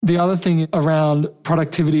The other thing around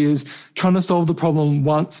productivity is trying to solve the problem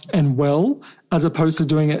once and well, as opposed to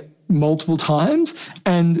doing it multiple times.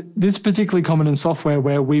 And this is particularly common in software,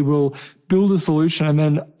 where we will build a solution and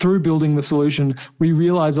then through building the solution, we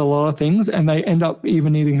realize a lot of things and they end up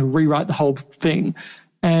even needing to rewrite the whole thing.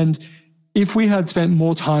 And if we had spent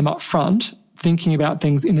more time up front thinking about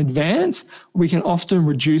things in advance, we can often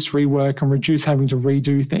reduce rework and reduce having to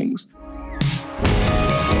redo things.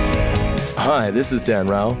 Hi, this is Dan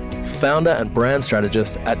Rao, founder and brand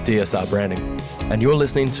strategist at DSR Branding, and you're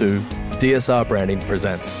listening to DSR Branding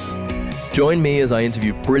Presents. Join me as I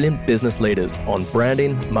interview brilliant business leaders on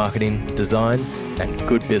branding, marketing, design, and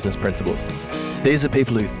good business principles. These are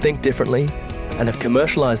people who think differently and have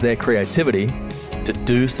commercialized their creativity to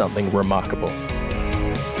do something remarkable.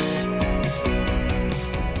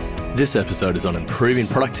 This episode is on improving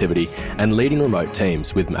productivity and leading remote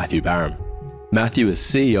teams with Matthew Barham. Matthew is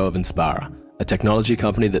CEO of Inspira, a technology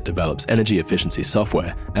company that develops energy efficiency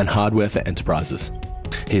software and hardware for enterprises.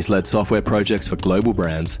 He's led software projects for global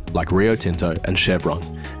brands like Rio Tinto and Chevron,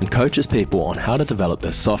 and coaches people on how to develop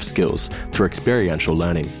their soft skills through experiential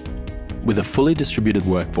learning. With a fully distributed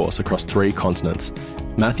workforce across 3 continents,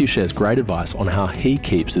 Matthew shares great advice on how he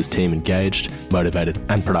keeps his team engaged, motivated,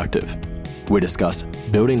 and productive. We discuss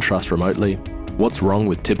building trust remotely, what's wrong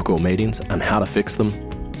with typical meetings and how to fix them,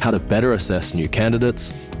 how to better assess new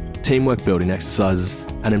candidates, teamwork building exercises,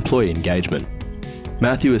 and employee engagement.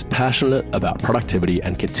 Matthew is passionate about productivity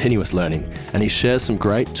and continuous learning, and he shares some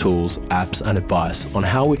great tools, apps, and advice on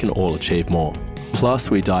how we can all achieve more. Plus,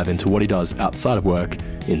 we dive into what he does outside of work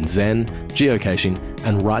in Zen, geocaching,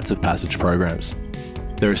 and rites of passage programs.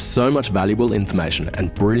 There is so much valuable information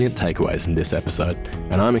and brilliant takeaways in this episode,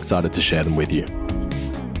 and I'm excited to share them with you.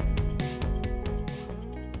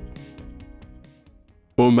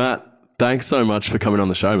 Well, Matt, thanks so much for coming on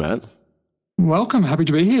the show, Matt. Welcome. Happy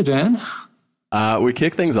to be here, Dan. We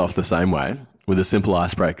kick things off the same way with a simple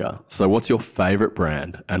icebreaker. So what's your favorite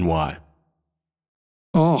brand and why?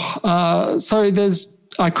 I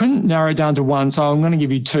couldn't narrow it down to one, so I'm going to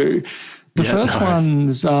give you 2. The first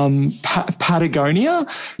one's Patagonia.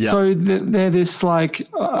 Yep. So they're this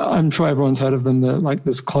I'm sure everyone's heard of them,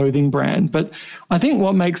 this clothing brand. But I think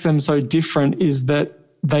what makes them so different is that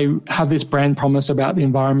they have this brand promise about the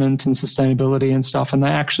environment and sustainability and stuff, and they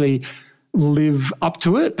actually live up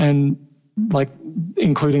to it, and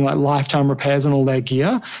including lifetime repairs on all their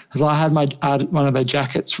gear. Because I had one of their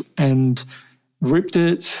jackets and ripped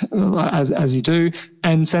it as you do,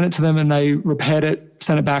 and sent it to them, and they repaired it,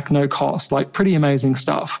 sent it back, no cost. Pretty amazing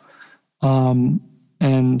stuff. And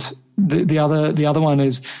the other one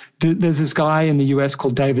is there's this guy in the US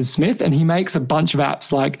called David Smith, and he makes a bunch of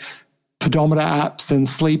apps like pedometer apps and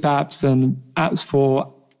sleep apps and apps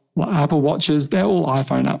for Apple Watches. They're all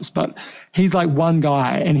iPhone apps, but he's one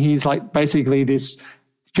guy, and he's basically this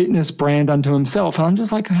fitness brand unto himself. And I'm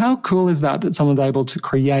just how cool is that someone's able to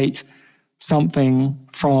create something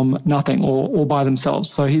from nothing or by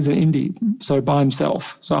themselves? So he's an indie, so by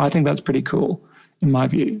himself. So I think that's pretty cool in my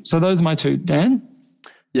view. So those are my 2. Dan?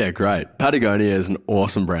 Yeah, great. Patagonia is an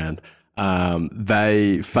awesome brand.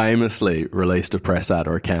 They famously released a press ad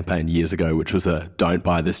or a campaign years ago, which was a "Don't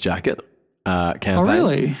buy this jacket" campaign. Oh,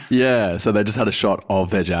 really? Yeah. So they just had a shot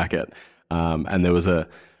of their jacket, and there was a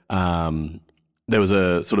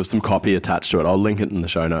sort of some copy attached to it. I'll link it in the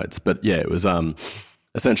show notes. But yeah, it was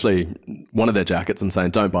essentially one of their jackets and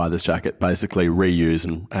saying, "Don't buy this jacket." Basically, reuse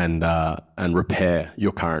and repair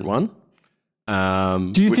your current one.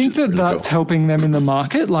 Do you think that really that's cool. helping them in the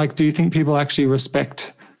market? Do you think people actually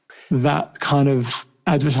respect that kind of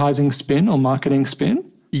advertising spin or marketing spin?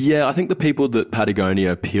 Yeah, I think the people that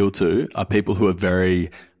Patagonia appeal to are people who are very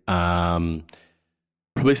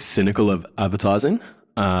probably cynical of advertising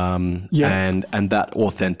and that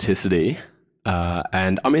authenticity.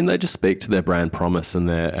 And I mean, they just speak to their brand promise and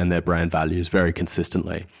their brand values very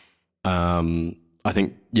consistently. I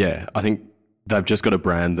think they've just got a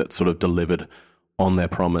brand that sort of delivered on their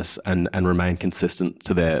promise and remain consistent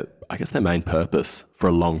to their main purpose for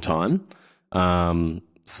a long time.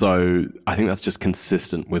 So I think that's just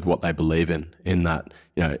consistent with what they believe in that,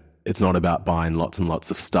 it's not about buying lots and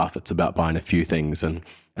lots of stuff. It's about buying a few things and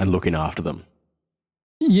looking after them.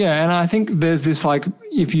 Yeah, and I think there's this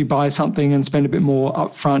if you buy something and spend a bit more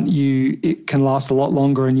upfront, it can last a lot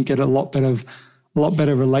longer, and you get a lot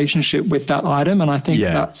better relationship with that item. And I think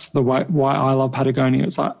that's the why I love Patagonia.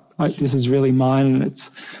 It's this is really mine, and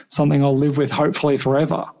it's something I'll live with hopefully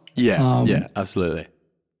forever. Yeah, absolutely.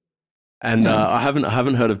 And I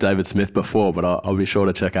haven't heard of David Smith before, but I'll be sure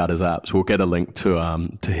to check out his apps. We'll get a link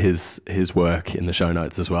to his work in the show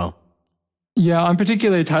notes as well. Yeah, I'm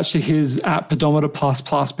particularly attached to his app Pedometer Plus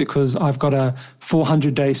Plus because I've got a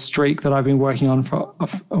 400-day streak that I've been working on for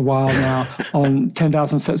a while now on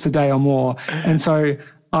 10,000 steps a day or more. And so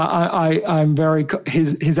I'm very,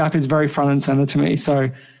 his app is very front and center to me. So,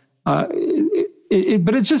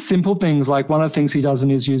 but it's just simple things. Like one of the things he does in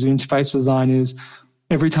his user interface design is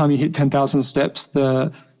every time you hit 10,000 steps,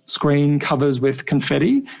 the screen covers with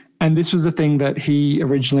confetti. And this was a thing that he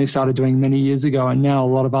originally started doing many years ago. And now a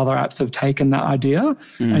lot of other apps have taken that idea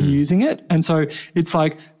and using it. And so it's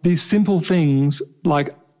like these simple things,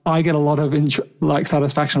 like I get a lot of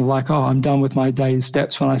satisfaction of like, oh, I'm done with my day's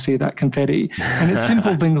steps when I see that confetti. And it's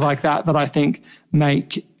simple things like that that I think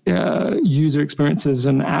make user experiences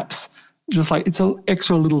and apps just like, it's an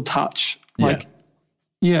extra little touch. Like,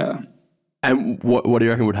 yeah. And what do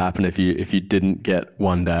you reckon would happen if you didn't get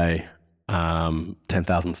one day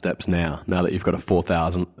 10,000 steps now that you've got a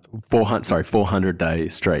 400-day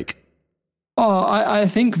streak? Oh, I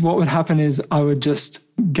think what would happen is I would just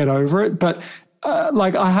get over it. But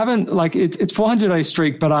like I haven't, like it's 400-day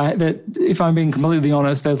streak, but if I'm being completely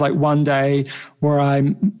honest, there's like one day where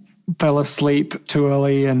I fell asleep too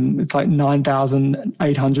early and it's like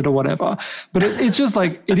 9,800 or whatever. But it's just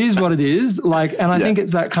like, it is what it is. Like, and I think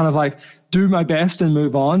it's that kind of like, do my best and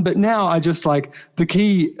move on. But now I just like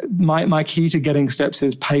my key to getting steps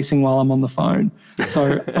is pacing while I'm on the phone.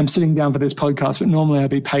 So I'm sitting down for this podcast, but normally I'd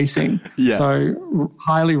be pacing. Yeah. So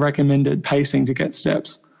highly recommended pacing to get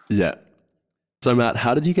steps. Yeah. So Matt,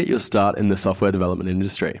 how did you get your start in the software development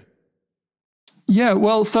industry? Yeah,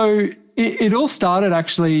 well, so it all started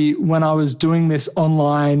actually when I was doing this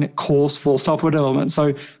online course for software development.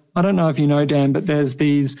 So I don't know if you know, Dan, but there's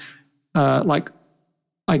these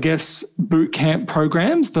I guess, boot camp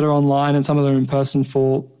programs that are online and some of them are in person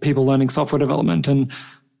for people learning software development. And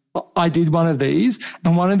I did one of these.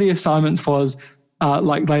 And one of the assignments was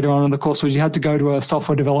like later on in the course was you had to go to a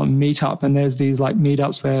software development meetup. And there's these like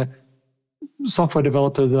meetups where software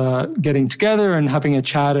developers are getting together and having a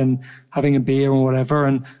chat and having a beer or whatever.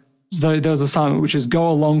 And so there was an assignment, which is go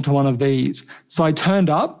along to one of these. So I turned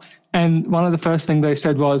up. And one of the first things they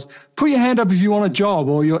said was, put your hand up if you want a job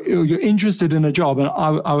or you're interested in a job. And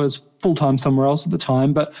I was full-time somewhere else at the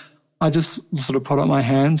time, but I just sort of put up my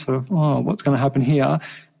hand, sort of, oh, what's going to happen here?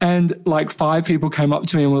 And like 5 people came up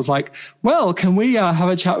to me and was like, well, can we have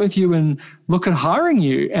a chat with you and look at hiring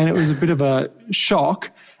you? And it was a bit of a shock.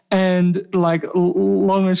 And like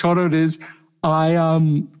long and short of it is,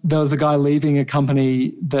 there was a guy leaving a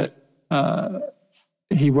company that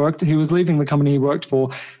he was leaving the company he worked for,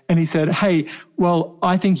 and he said, hey, well,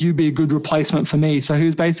 I think you'd be a good replacement for me. So he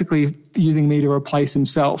was basically using me to replace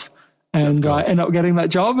himself. And I ended up getting that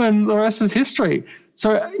job, and the rest is history.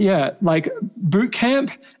 So yeah, like boot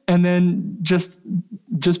camp and then just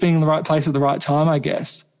being in the right place at the right time, I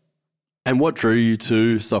guess. And what drew you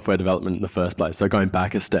to software development in the first place? So going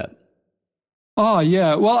back a step. Oh,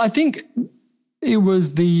 yeah. Well, I think it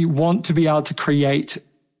was the want to be able to create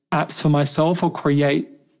apps for myself or create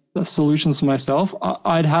the solutions for myself.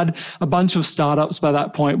 I'd had a bunch of startups by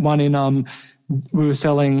that point. One in we were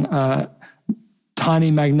selling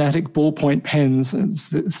tiny magnetic ballpoint pens.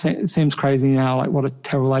 It seems crazy now, like what a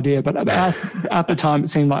terrible idea, but at the time it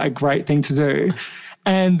seemed like a great thing to do.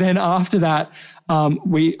 And then after that,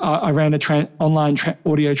 I ran an online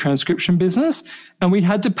audio transcription business, and we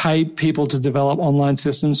had to pay people to develop online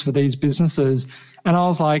systems for these businesses. And I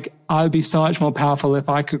was like, I would be so much more powerful if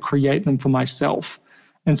I could create them for myself.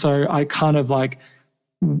 And so I kind of like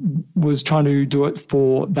was trying to do it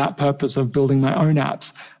for that purpose of building my own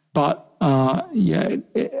apps. But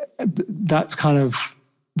that's kind of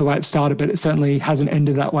the way it started, but it certainly hasn't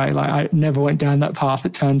ended that way. Like I never went down that path,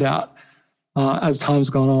 it turned out, as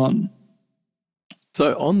time's gone on.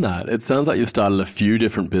 So on that, it sounds like you've started a few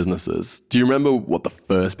different businesses. Do you remember what the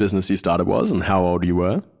first business you started was and how old you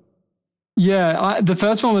were? Yeah, the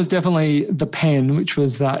first one was definitely The Pen, which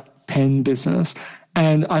was that pen business.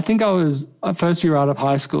 And I think I was first year out of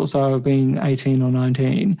high school, so I've been 18 or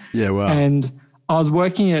 19. Yeah, wow. And I was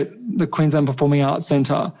working at the Queensland Performing Arts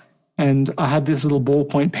Centre, and I had this little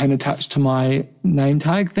ballpoint pen attached to my name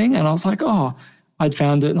tag thing. And I was like, oh, I'd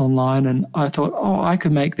found it online, and I thought, oh, I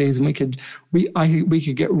could make these, and we could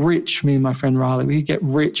get rich. Me and my friend Riley, we could get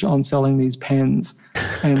rich on selling these pens.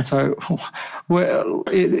 And so, well,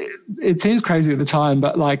 it seems crazy at the time,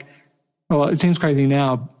 but it seems crazy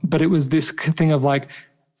now. But it was this thing of like,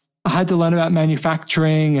 I had to learn about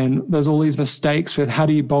manufacturing, and there's all these mistakes with how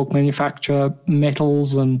do you bulk manufacture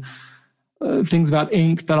metals and things about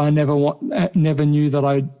ink that I never knew that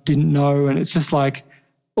I didn't know, and it's just like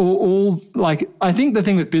all like, I think the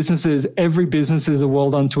thing with business is every business is a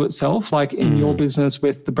world unto itself. Like in your business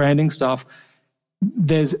with the branding stuff,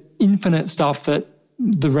 there's infinite stuff that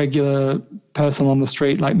the regular person on the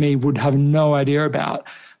street like me would have no idea about,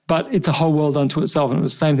 but it's a whole world unto itself. And it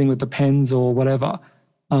was the same thing with the pens or whatever.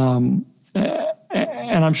 And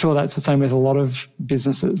I'm sure that's the same with a lot of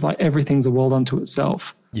businesses. Like everything's a world unto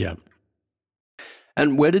itself. Yeah.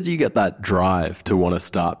 And where did you get that drive to want to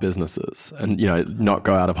start businesses and, you know, not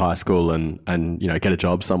go out of high school and you know, get a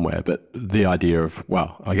job somewhere, but the idea of,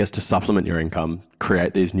 well, I guess to supplement your income,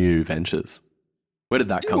 create these new ventures? Where did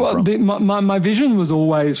that come from? My vision was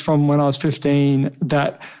always from when I was 15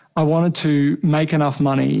 that I wanted to make enough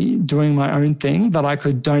money doing my own thing that I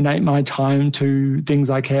could donate my time to things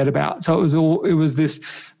I cared about. So it was this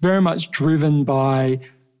very much driven by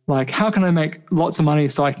like, how can I make lots of money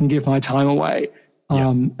so I can give my time away?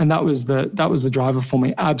 And that was the driver for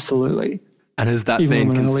me. Absolutely. And has that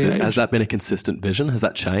been a consistent vision? Has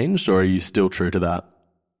that changed, or are you still true to that?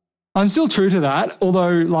 I'm still true to that.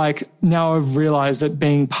 Although like now I've realized that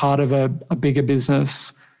being part of a bigger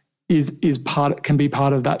business can be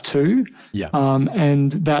part of that too. Yeah.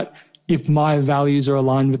 And that if my values are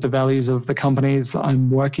aligned with the values of the companies that I'm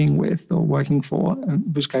working with or working for,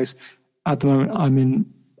 in which case at the moment I'm in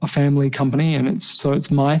a family company and it's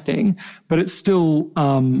my thing, but it's still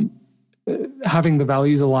having the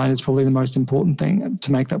values aligned is probably the most important thing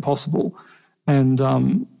to make that possible. And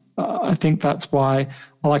I think that's why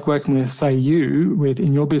I like working with, say, you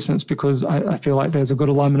in your business, because I feel like there's a good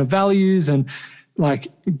alignment of values and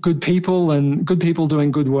like good people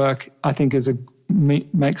doing good work, I think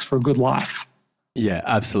makes for a good life. Yeah,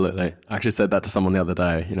 absolutely. I actually said that to someone the other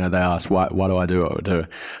day. You know, they asked, why do I do what I do?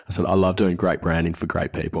 I said, I love doing great branding for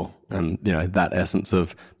great people. And, you know, that essence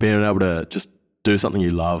of being able to just do something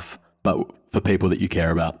you love, but for people that you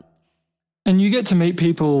care about. And you get to meet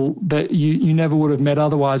people that you never would have met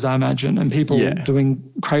otherwise, I imagine, and people doing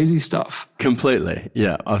crazy stuff. Completely.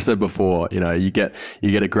 Yeah. I've said before, you know, you get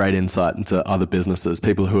a great insight into other businesses,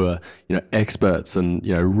 people who are, you know, experts and,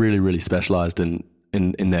 you know, really, really specialized in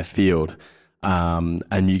their field.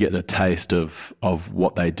 And you get a taste of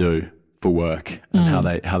what they do for work and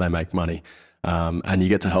how they make money. And you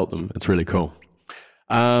get to help them. It's really cool.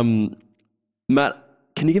 Matt,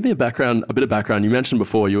 can you give me a bit of background? You mentioned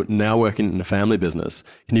before you're now working in a family business.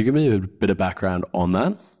 Can you give me a bit of background on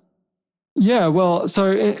that? Yeah, well,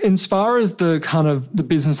 so Inspire is the kind of the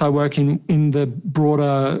business I work in the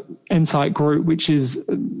broader Insight Group, which is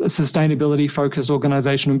a sustainability-focused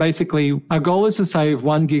organization. And basically, our goal is to save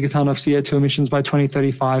 1 gigaton of CO2 emissions by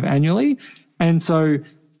 2035 annually. And so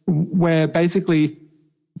we're basically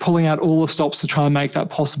pulling out all the stops to try and make that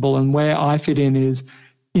possible. And where I fit in is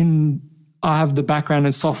I have the background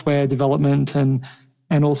in software development and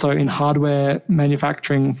also in hardware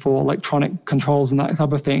manufacturing for electronic controls and that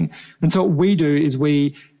type of thing. And so what we do is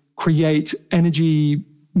we create energy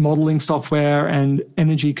modeling software and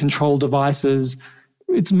energy control devices.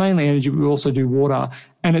 It's mainly energy, but we also do water.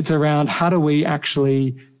 And it's around how do we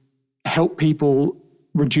actually help people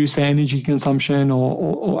reduce their energy consumption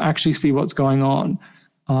or actually see what's going on.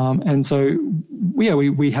 And so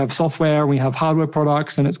we have software, we have hardware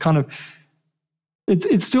products, and it's kind of,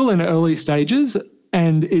 it's still in early stages.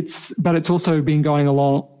 And it's also been going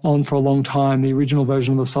on for a long time. The original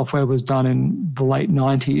version of the software was done in the late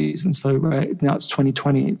 90s. And so now it's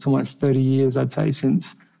 2020. It's almost 30 years, I'd say,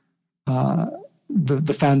 since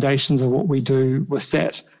the foundations of what we do were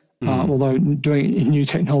set, although doing it in new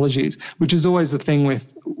technologies, which is always the thing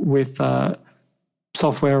with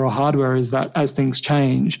software or hardware, is that as things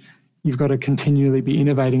change, you've got to continually be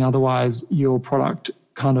innovating. Otherwise, your product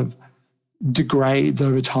kind of degrades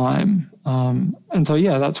over time. And so,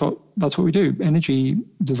 that's what we do: energy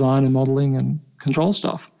design and modeling and control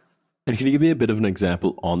stuff. And can you give me a bit of an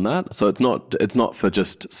example on that? So it's not for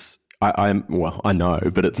just, I know,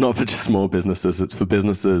 but it's not for just small businesses. It's for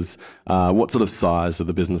businesses. What sort of size are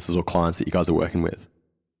the businesses or clients that you guys are working with?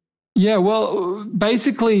 Yeah, well,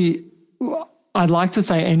 basically, I'd like to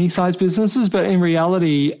say any size businesses, but in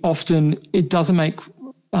reality, often it doesn't make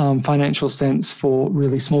financial sense for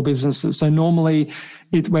really small businesses. So normally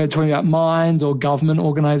we're talking about mines or government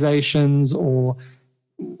organizations, or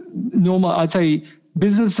I'd say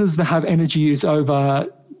businesses that have energy use over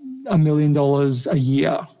 $1 million a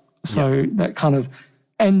year. So that kind of,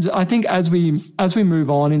 and I think as we move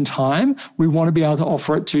on in time, we want to be able to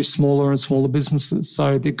offer it to smaller and smaller businesses.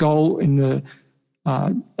 So the goal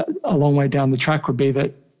a long way down the track would be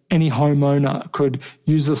that any homeowner could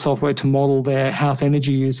use the software to model their house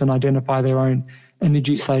energy use and identify their own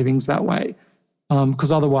energy savings that way.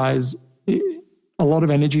 Because otherwise, a lot of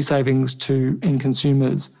energy savings to end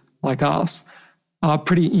consumers like us are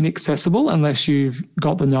pretty inaccessible unless you've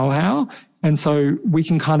got the know-how. And so we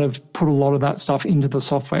can kind of put a lot of that stuff into the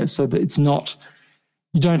software so that it's not,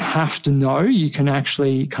 you don't have to know, you can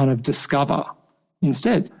actually kind of discover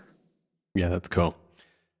instead. Yeah, that's cool.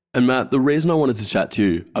 And Matt, the reason I wanted to chat to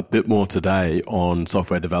you a bit more today on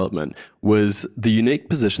software development was the unique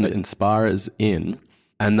position that Inspire is in,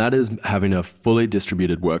 and that is having a fully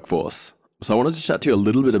distributed workforce. So I wanted to chat to you a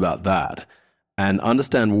little bit about that and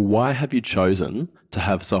understand, why have you chosen to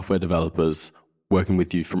have software developers working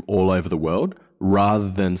with you from all over the world rather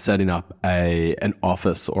than setting up an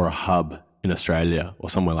office or a hub in Australia or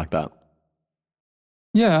somewhere like that?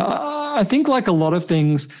 Yeah, I think like a lot of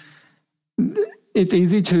things, it's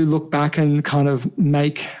easy to look back and kind of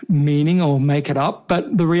make meaning or make it up.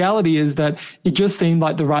 But the reality is that it just seemed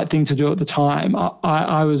like the right thing to do at the time.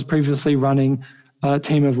 I was previously running a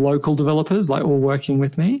team of local developers, like all working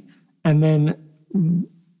with me. And then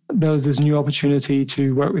there was this new opportunity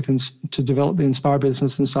to work with, to develop the Inspire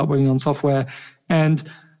business and start working on software. And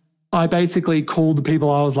I basically called the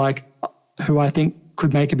people I was like, who I think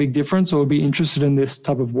could make a big difference or would be interested in this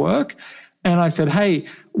type of work. And I said, hey,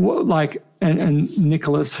 and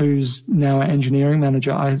Nicholas, who's now our engineering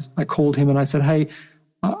manager, I called him and I said, hey,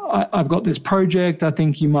 I've got this project. I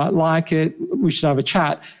think you might like it. We should have a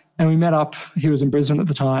chat. And we met up. He was in Brisbane at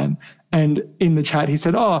the time. And in the chat, he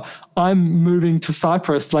said, oh, I'm moving to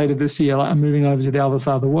Cyprus later this year. Like, I'm moving over to the other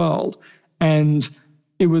side of the world. And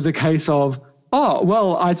it was a case of, oh,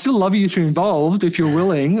 well, I'd still love you to be involved if you're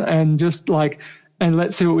willing, and just like, and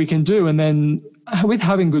let's see what we can do. And then with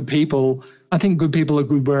having good people, I think good people are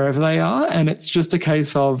good wherever they are. And it's just a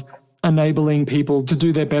case of enabling people to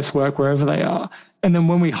do their best work wherever they are. And then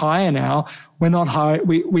when we hire now, we're not hire,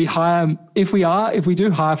 we hire, if we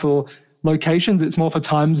do hire for locations, it's more for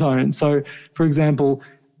time zones. So for example,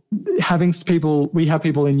 we have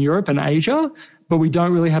people in Europe and Asia, but we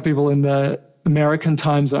don't really have people in the American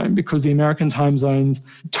time zone, because the American time zones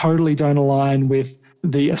totally don't align with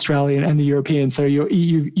the Australian and the European. So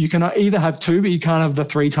you can either have two, but you can't have the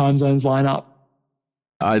three time zones line up.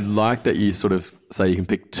 I like that you sort of say you can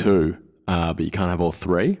pick two, but you can't have all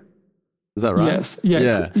three. Is that right? Yes.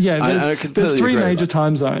 Yeah. There's three major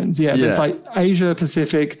time zones. Yeah. There's like Asia,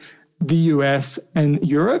 Pacific, the US, and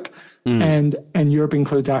Europe. And Europe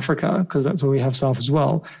includes Africa, because that's where we have stuff as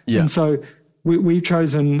well. Yeah. And so we've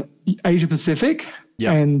chosen Asia Pacific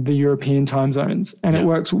and the European time zones. And it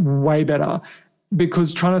works way better,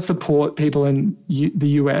 because trying to support people in the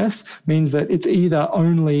US means that it's either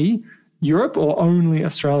only Europe or only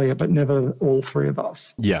Australia, but never all three of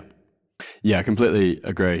us. Yeah. Yeah, I completely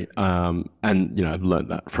agree. And, I've learned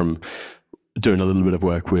that from doing a little bit of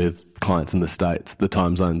work with clients in the States. The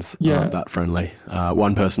time zones aren't that friendly.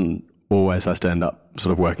 One person always has to end up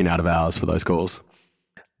sort of working out of hours for those calls.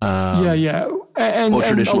 And a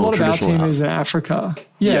lot of our team is in Africa.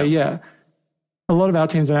 Yeah. A lot of our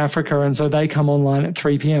team's in Africa, and so they come online at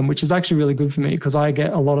 3 p.m., which is actually really good for me, because I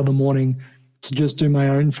get a lot of the morning to just do my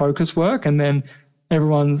own focus work, and then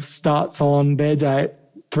everyone starts on their day at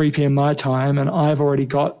 3 p.m. my time, and I've already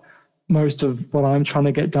got most of what I'm trying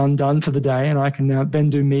to get done for the day, and I can now then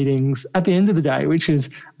do meetings at the end of the day, which is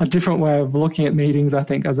a different way of looking at meetings, I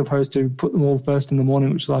think, as opposed to put them all first in the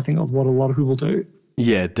morning, which is, I think, what a lot of people do.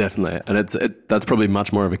 Yeah, definitely. And that's probably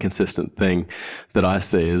much more of a consistent thing that I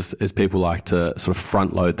see is people like to sort of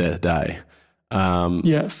front load their day.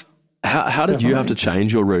 Yes. How did you have to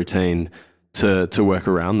change your routine to work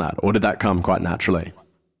around that? Or did that come quite naturally?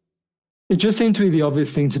 It just seemed to be the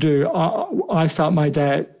obvious thing to do. I start my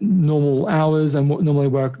day at normal hours and normally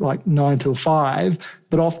work like 9 till 5,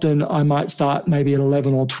 but often I might start maybe at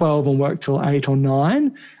 11 or 12 and work till 8 or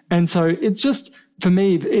 9. And so it's just, for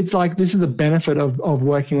me, it's like, this is the benefit of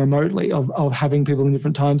working remotely, of having people in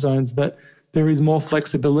different time zones, that there is more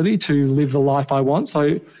flexibility to live the life I want.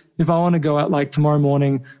 So if I want to go out, like tomorrow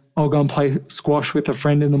morning, I'll go and play squash with a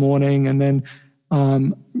friend in the morning, and then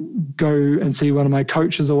go and see one of my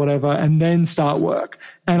coaches or whatever, and then start work.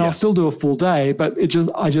 And I'll still do a full day, but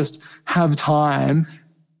I just have time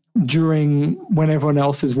during when everyone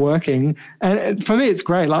else is working. And for me, it's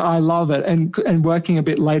great. Like, I love it. And working a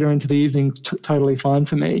bit later into the evening is totally fine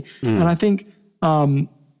for me. And I think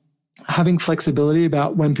having flexibility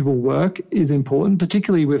about when people work is important,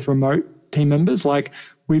 particularly with remote team members. Like,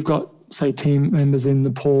 we've got, say, team members in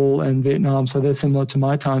Nepal and Vietnam, so they're similar to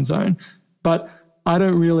my time zone. But I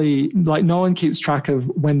don't really, like, no one keeps track of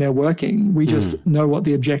when they're working. We just know what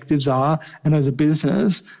the objectives are. And as a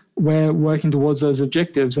business, we're working towards those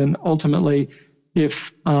objectives. And ultimately,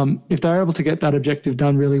 if they're able to get that objective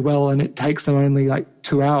done really well and it takes them only like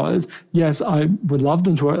 2 hours, yes, I would love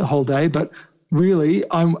them to work the whole day, but really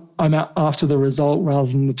I'm out after the result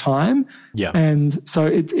rather than the time. Yeah. And so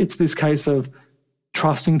it's this case of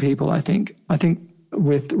trusting people. I think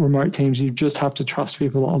with remote teams, you just have to trust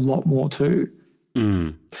people a lot more too.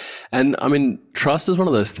 And I mean, trust is one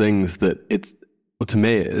of those things that to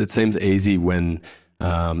me, it seems easy when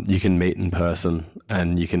you can meet in person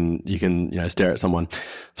and you can stare at someone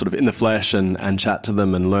sort of in the flesh and chat to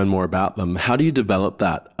them and learn more about them. How do you develop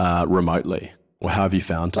that remotely, or how have you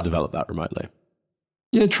found to develop that remotely?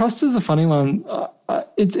 Yeah, trust is a funny one.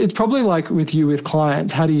 It's probably like with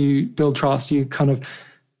clients. How do you build trust?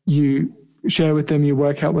 You share with them, you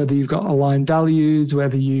work out whether you've got aligned values,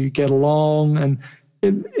 whether you get along, and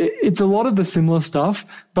it's a lot of the similar stuff.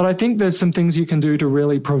 But I think there's some things you can do to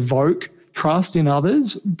really provoke trust in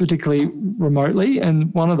others, particularly remotely.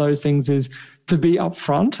 And one of those things is to be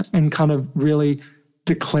upfront and kind of really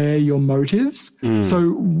declare your motives.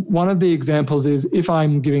 So one of the examples is if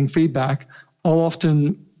I'm giving feedback, I'll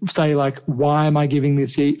often say like, why am I giving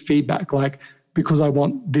this feedback? Like, because I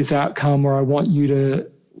want this outcome, or I want you to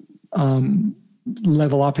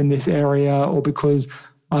level up in this area, or because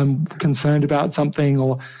I'm concerned about something,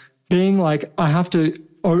 or being like, I have to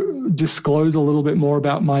disclose a little bit more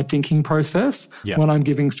about my thinking process when I'm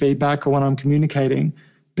giving feedback or when I'm communicating,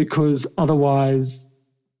 because otherwise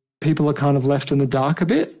people are kind of left in the dark a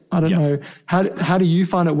bit. I don't know. How do you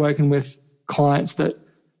find it working with clients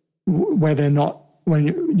where they're not,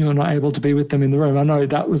 when you're not able to be with them in the room? I know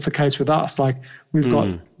that was the case with us. Like we've got,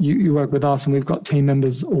 you work with us and we've got team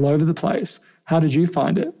members all over the place. How did you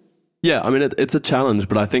find it? Yeah, I mean, it's a challenge,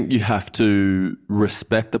 but I think you have to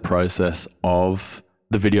respect the process of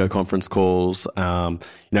the video conference calls. It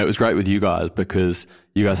was great with you guys because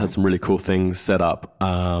you guys had some really cool things set up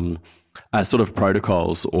as sort of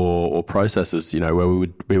protocols or processes, where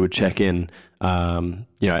we would check in,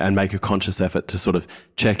 and make a conscious effort to sort of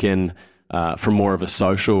check in from more of a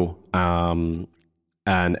social and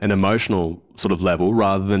an emotional sort of level,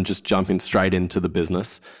 rather than just jumping straight into the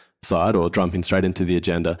business side or jumping straight into the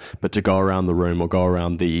agenda, but to go around the room or go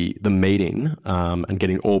around the meeting and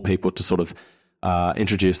getting all people to sort of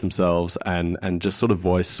introduce themselves and just sort of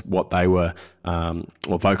voice what they were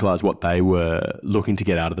or vocalize what they were looking to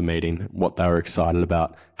get out of the meeting, what they were excited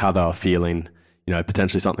about, how they were feeling,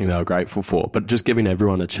 potentially something they were grateful for, but just giving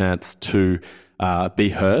everyone a chance to be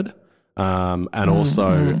heard and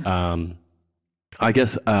also I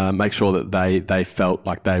guess make sure that they felt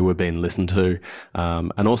like they were being listened to,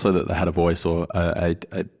 and also that they had a voice or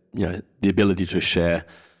the ability to share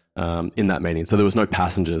in that meeting. So there was no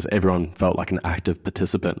passengers. Everyone felt like an active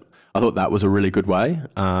participant. I thought that was a really good way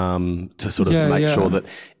to sort of make sure that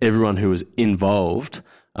everyone who was involved,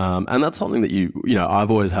 and that's something that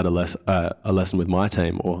I've always had a lesson with my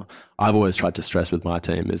team, or I've always tried to stress with my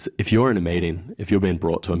team, is if you're in a meeting, if you're being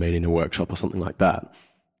brought to a meeting, a workshop or something like that,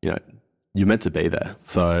 you're meant to be there.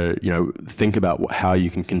 So, think about how you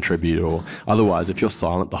can contribute, or otherwise, if you're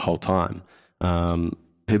silent the whole time,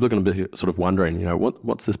 people are going to be sort of wondering,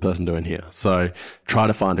 what's this person doing here? So try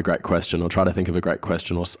to find a great question, or try to think of a great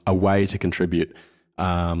question or a way to contribute,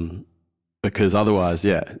 because otherwise,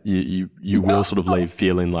 you will sort of leave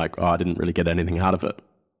feeling like, I didn't really get anything out of it.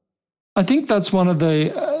 I think that's one of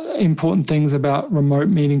the important things about remote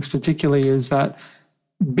meetings particularly, is that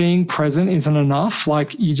being present isn't enough.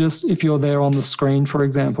 Like if you're there on the screen, for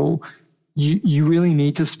example, you really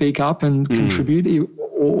need to speak up and contribute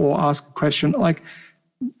or ask a question.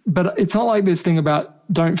 But it's not like this thing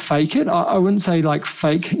about don't fake it. I wouldn't say like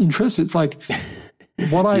fake interest. It's like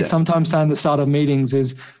what I sometimes say in the start of meetings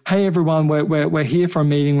is, hey everyone, we're here for a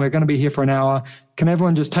meeting. We're going to be here for an hour. Can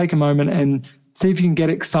everyone just take a moment and see if you can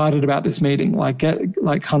get excited about this meeting? I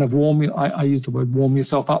use the word warm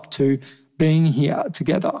yourself up to being here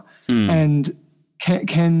together. And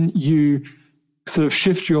can you sort of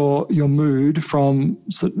shift your mood from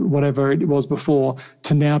whatever it was before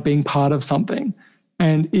to now being part of something?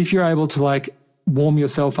 And if you're able to warm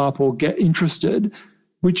yourself up or get interested,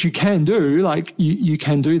 which you can do, you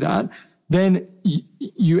can do that, then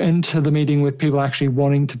you enter the meeting with people actually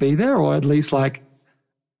wanting to be there, or at least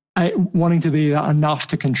wanting to be there enough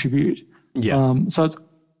to contribute. So it's,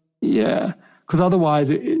 because otherwise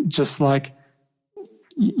it just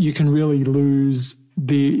you can really lose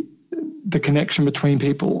the connection between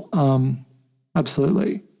people.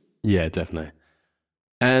 Absolutely. Yeah, definitely.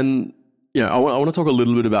 And I want to talk a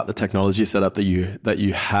little bit about the technology setup that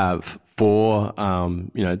you have for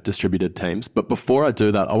distributed teams. But before I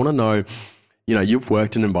do that, I want to know, you've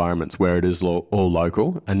worked in environments where it is all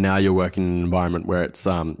local, and now you're working in an environment where it's,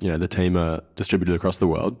 the team are distributed across the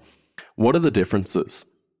world. What are the differences?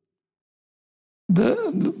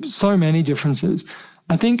 So many differences.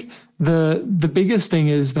 I think the biggest thing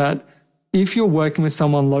is that if you're working with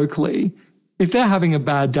someone locally, if they're having a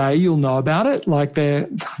bad day, you'll know about it. Like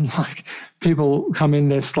people come in,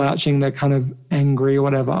 they're slouching, they're kind of angry or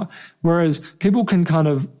whatever. Whereas people can kind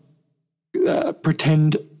of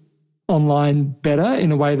pretend online better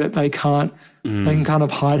in a way that they can't. They can kind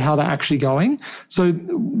of hide how they're actually going. So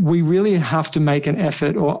we really have to make an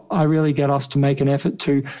effort, or I really get us to make an effort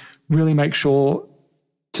to really make sure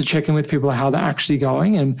to check in with people how they're actually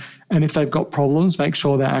going, and if they've got problems, make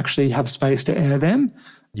sure they actually have space to air them.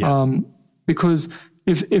 Yeah. Because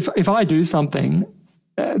if I do something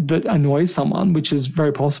that annoys someone, which is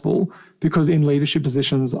very possible, because in leadership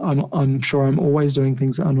positions, I'm sure I'm always doing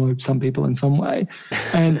things that annoy some people in some way,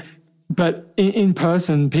 but in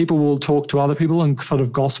person, people will talk to other people and sort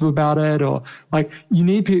of gossip about it, or like you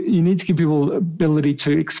need to give people the ability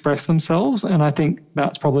to express themselves, and I think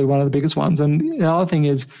that's probably one of the biggest ones. And the other thing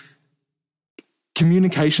is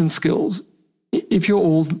communication skills. If you're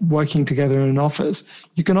all working together in an office,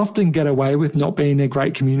 you can often get away with not being a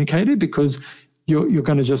great communicator because you're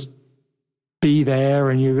going to just be there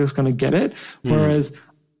and you're just going to get it. Whereas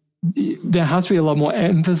there has to be a lot more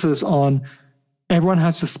emphasis on everyone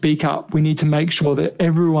has to speak up. We need to make sure that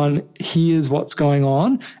everyone hears what's going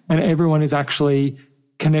on and everyone is actually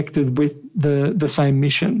connected with the same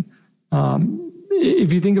mission.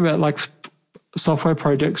 If you think about like software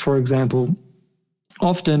projects, for example,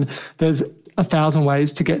 often there's 1,000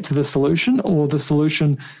 ways to get to the solution, or the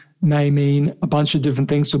solution may mean a bunch of different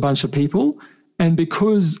things to a bunch of people. And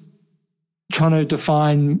because trying to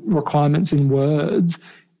define requirements in words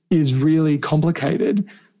is really complicated,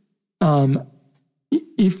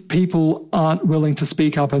 if people aren't willing to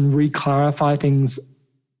speak up and re-clarify things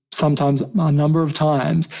sometimes a number of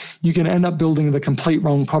times, you can end up building the complete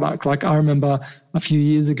wrong product. Like I remember a few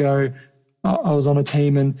years ago, I was on a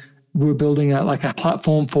team and we were building a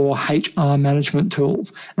platform for HR management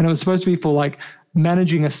tools. And it was supposed to be for like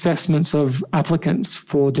managing assessments of applicants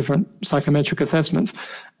for different psychometric assessments.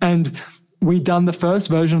 And we'd done the first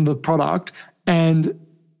version of the product, and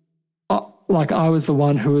I was the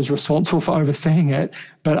one who was responsible for overseeing it,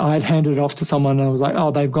 but I'd handed it off to someone and I was like,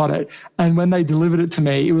 oh, they've got it. And when they delivered it to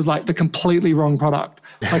me, it was like the completely wrong product.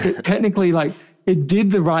 Like it technically, like it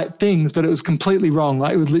did the right things, but it was completely wrong.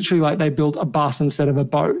 Like it was literally like they built a bus instead of a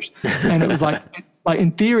boat. And it was like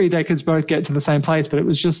in theory, they could both get to the same place, but it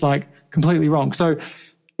was just like completely wrong. So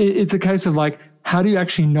it's a case of like, how do you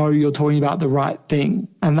actually know you're talking about the right thing?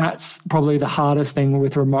 And that's probably the hardest thing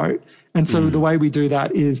with remote. And so the way we do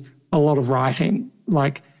that is a lot of writing.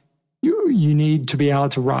 Like you need to be able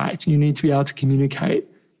to write, you need to be able to communicate.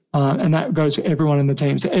 And that goes for everyone in the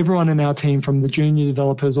team. So everyone in our team, from the junior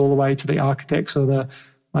developers all the way to the architects or the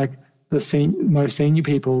most senior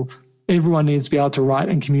people, everyone needs to be able to write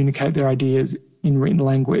and communicate their ideas in written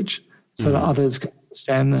language so that others can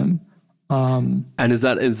understand them. And is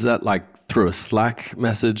that like through a Slack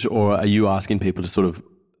message, or are you asking people to sort of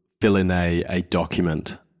fill in a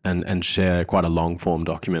document and share quite a long form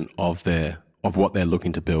document of what they're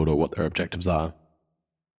looking to build or what their objectives are?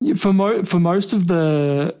 For most of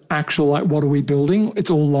the actual, like, what are we building, it's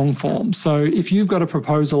all long form. So if you've got a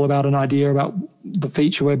proposal about an idea about the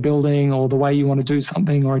feature we're building or the way you want to do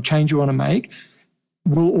something or a change you want to make,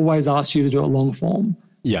 we'll always ask you to do it long form.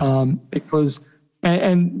 Yeah. Because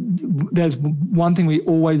and there's one thing we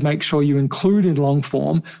always make sure you include in long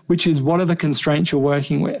form, which is what are the constraints you're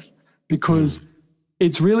working with? Because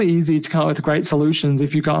it's really easy to come up with great solutions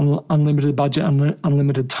if you've got unlimited budget and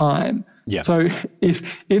unlimited time. Yeah. So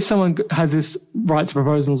if someone has this writes a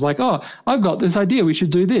proposal and is like, oh, I've got this idea, we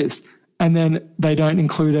should do this, and then they don't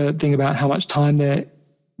include a thing about how much time they're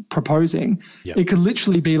proposing, it could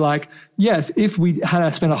literally be like, yes, if we had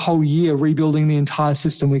to spend a whole year rebuilding the entire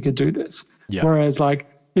system, we could do this. Yeah. Whereas like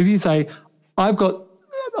if you say,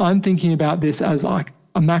 I'm thinking about this as like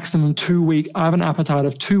a maximum 2 week, I have an appetite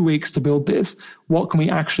of 2 weeks to build this. What can we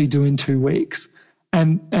actually do in 2 weeks?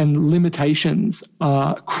 And limitations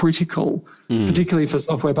are critical, particularly for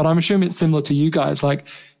software. But I'm assuming it's similar to you guys. Like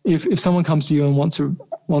if someone comes to you and wants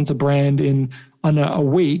a brand in a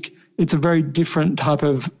week, it's a very different type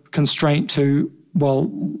of constraint to,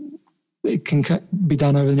 well, it can be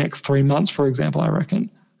done over the next 3 months, for example, I reckon.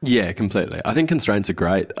 Yeah, completely. I think constraints are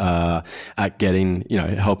great at getting,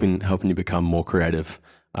 helping you become more creative,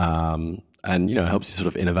 and helps you sort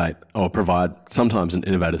of innovate or provide sometimes an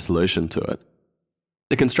innovative solution to it.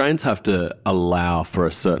 the constraints have to allow for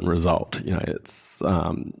a certain result. You know, it's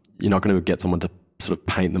you're not going to get someone to sort of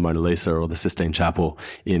paint the Mona Lisa or the Sistine Chapel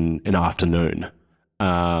in an afternoon. You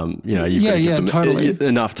know, you've got to give them totally.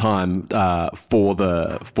 enough time for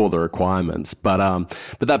the requirements. But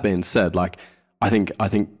that being said, like I think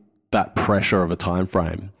that pressure of a time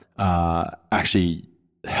frame actually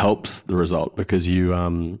helps the result because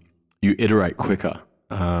you iterate quicker.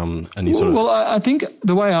 And you sort of... Well, I think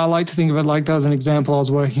the way I like to think of it, like there was an example I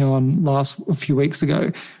was working on a few weeks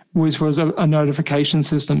ago, which was a notification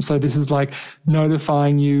system. So this is like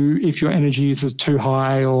notifying you if your energy use is too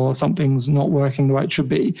high or something's not working the way it should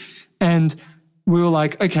be. And we were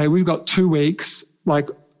like, okay, we've got 2 weeks, like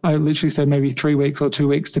I literally said maybe 3 weeks or 2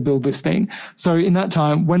 weeks to build this thing. So in that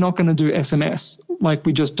time, we're not going to do SMS. Like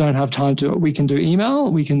we just don't have time to do it. We can do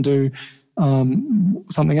email, we can do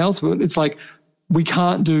something else, but it's like, we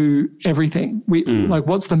can't do everything. Like,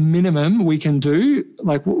 what's the minimum we can do?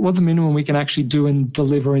 Like, what's the minimum we can actually do and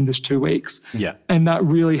deliver in this 2 weeks? Yeah. And that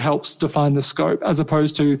really helps define the scope, as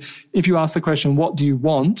opposed to if you ask the question, what do you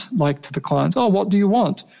want? Like to the clients, oh, what do you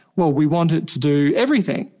want? Well, we want it to do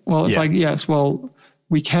everything. Well, it's like, yes, well,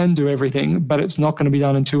 we can do everything, but it's not going to be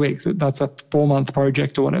done in 2 weeks. That's a 4-month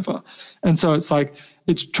project or whatever. And so it's like,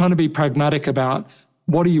 it's trying to be pragmatic about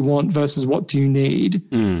what do you want versus what do you need,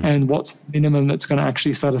 and what's the minimum that's going to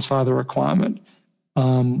actually satisfy the requirement.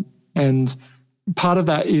 And part of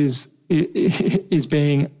that is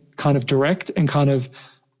being kind of direct and kind of,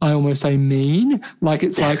 I almost say mean. Like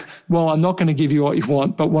it's like, well, I'm not going to give you what you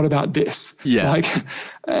want, but what about this? Yeah. Like,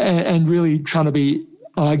 and really trying to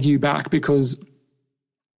argue back because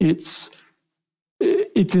it's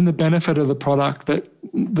in the benefit of the product that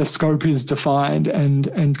the scope is defined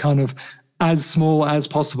and kind of as small as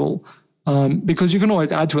possible, because you can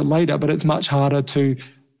always add to it later, but it's much harder to,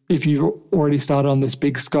 if you've already started on this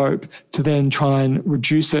big scope, to then try and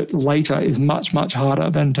reduce it later is much, much harder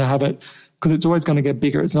than to have it, because it's always going to get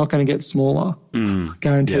bigger. It's not going to get smaller,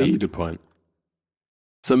 guaranteed. Yeah, that's a good point.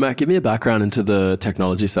 So Matt, give me a background into the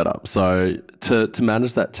technology setup. So to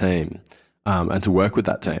manage that team and to work with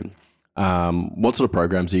that team, what sort of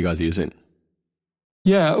programs are you guys using?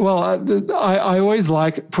 Yeah, well, I always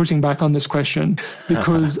like pushing back on this question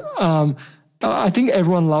because I think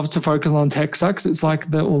everyone loves to focus on tech stacks. It's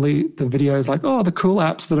like all the videos like, oh, the cool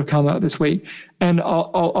apps that have come out this week. And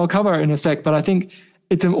I'll cover it in a sec, but I think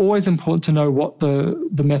it's always important to know what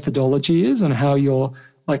the methodology is and how you're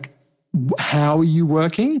like, how are you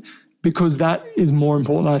working? Because that is more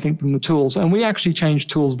important, I think, than the tools. And we actually change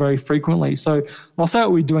tools very frequently. So I'll say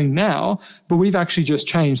what we're doing now, but we've actually just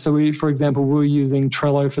changed. So for example, we were using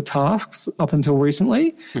Trello for tasks up until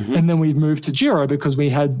recently. And then we've moved to Jira because we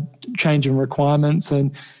had change in requirements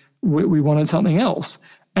and we wanted something else.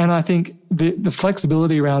 And I think the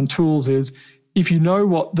flexibility around tools is if you know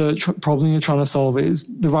what the problem you're trying to solve is,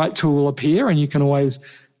 the right tool will appear and you can always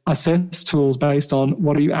assess tools based on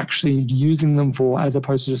what are you actually using them for, as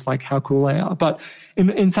opposed to just like how cool they are. But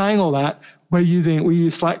in saying all that, we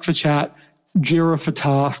use Slack for chat, Jira for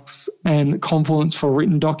tasks, and Confluence for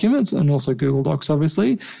written documents, and also Google Docs,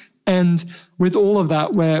 obviously. And with all of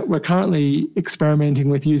that, we're currently experimenting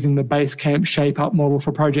with using the Basecamp shape-up model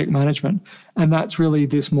for project management. And that's really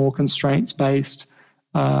this more constraints-based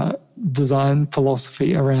design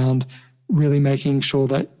philosophy around really making sure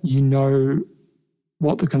that you know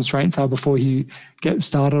what the constraints are before you get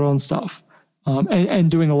started on stuff, and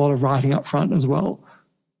doing a lot of writing up front as well.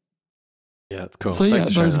 Yeah, that's cool. So yeah,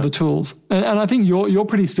 those are the tools. And I think you're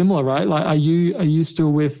pretty similar, right? Like, are you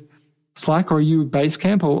still with Slack or are you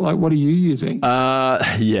Basecamp, or like what are you using?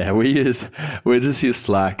 Yeah, we just use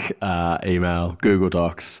Slack, email, Google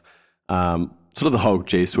Docs, sort of the whole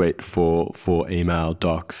G Suite for email,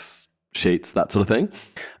 docs, sheets, that sort of thing.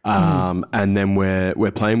 And then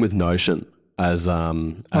we're playing with Notion as sort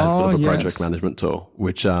of a project management tool,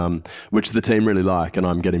 which the team really like, and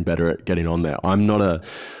I'm getting better at getting on there. I'm not a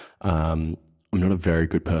very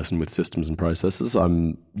good person with systems and processes. I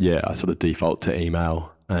sort of default to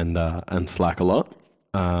email and Slack a lot.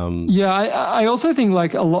 I also think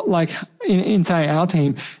like a lot, like in say our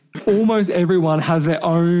team, almost everyone has their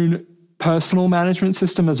own personal management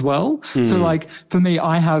system as well. So like for me,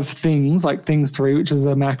 I have things like Things 3, which is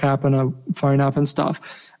a Mac app and a phone app and stuff.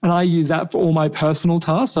 And I use that for all my personal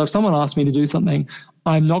tasks. So if someone asks me to do something,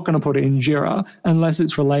 I'm not going to put it in Jira unless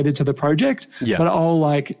it's related to the project. Yeah. But I'll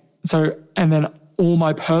and then all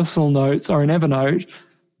my personal notes are in Evernote,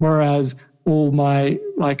 whereas all my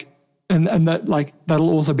and that that'll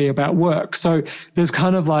also be about work. So there's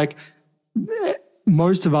kind of like,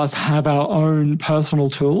 most of us have our own personal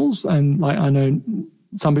tools. And like, I know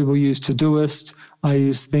some people use Todoist. I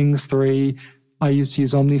use Things 3. I used to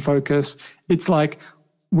use OmniFocus. It's like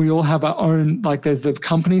we all have our own, like there's the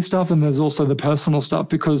company stuff and there's also the personal stuff,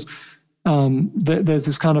 because there's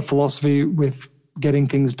this kind of philosophy with getting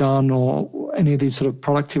things done or any of these sort of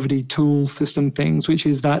productivity tool system things, which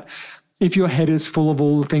is that if your head is full of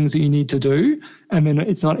all the things that you need to do, and then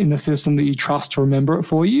it's not in the system that you trust to remember it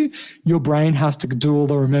for you, your brain has to do all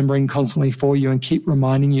the remembering constantly for you and keep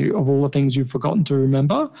reminding you of all the things you've forgotten to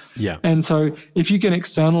remember. Yeah. And so if you can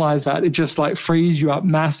externalize that, it just like frees you up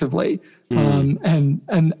massively. And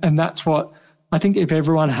that's what I think, if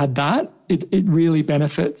everyone had that, it really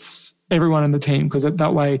benefits everyone in the team, because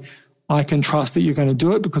that way I can trust that you're going to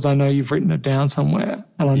do it because I know you've written it down somewhere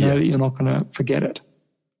and I know that you're not going to forget it.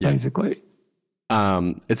 Basically.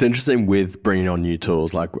 It's interesting with bringing on new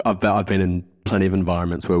tools. Like I've been in plenty of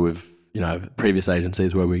environments where we've, previous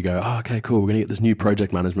agencies where we go, oh, okay, cool, we're going to get this new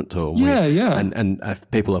project management tool. And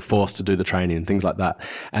people are forced to do the training and things like that.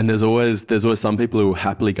 And there's always some people who will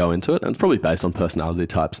happily go into it, and it's probably based on personality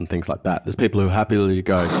types and things like that. There's people who happily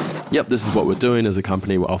go, yep, this is what we're doing as a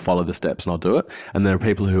company. I'll follow the steps and I'll do it. And there are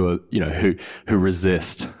people who are, who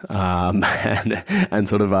resist and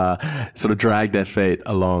sort of drag their feet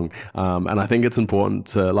along. And I think it's important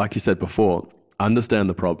to, like you said before, understand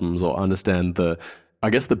the problems or understand the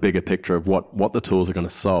bigger picture of what the tools are going to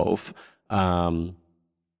solve, and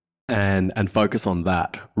focus on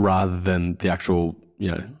that rather than the actual,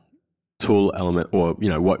 tool element or,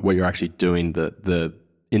 what you're actually doing, the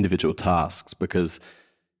individual tasks, because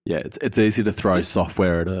it's easy to throw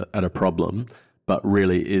software at a problem, but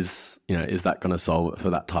really is that going to solve it for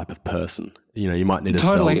that type of person? You might need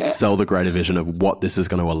to sell the greater vision of what this is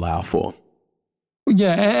going to allow for.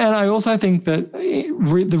 Yeah, and I also think that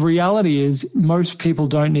the reality is most people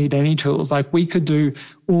don't need any tools. Like we could do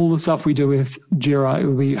all the stuff we do with Jira, it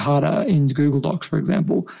would be harder in Google Docs, for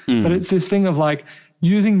example. But it's this thing of like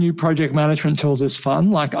using new project management tools is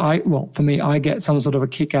fun. Like for me, I get some sort of a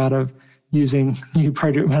kick out of using new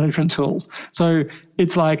project management tools. So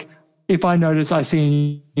it's like if I notice I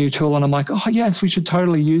see a new tool and I'm like, oh yes, we should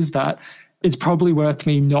totally use that, it's probably worth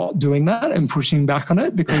me not doing that and pushing back on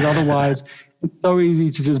it, because otherwise it's so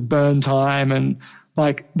easy to just burn time. And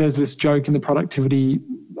like there's this joke in the productivity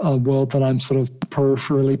world that I'm sort of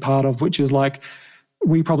peripherally part of, which is like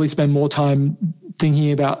we probably spend more time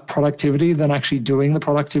thinking about productivity than actually doing the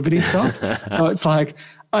productivity stuff. So it's like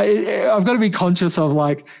I've got to be conscious of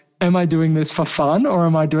like, am I doing this for fun or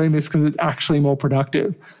am I doing this because it's actually more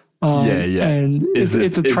productive? And it's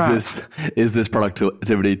a trap. Is this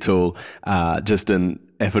productivity tool just an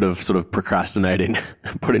effort of sort of procrastinating,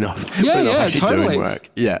 putting off actually doing work?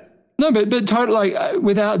 Yeah. No, but totally, like,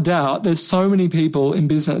 without doubt, there's so many people in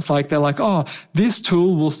business, like they're like, oh, this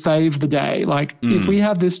tool will save the day. Like if we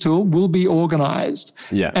have this tool, we'll be organized.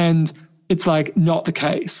 Yeah. And it's like not the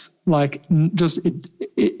case. Like just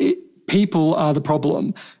people are the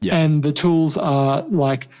problem, and the tools are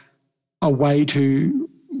like a way to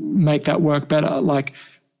make that work better. Like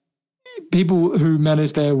people who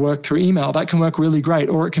manage their work through email, that can work really great,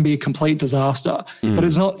 or it can be a complete disaster. But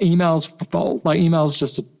it's not email's fault. Like email's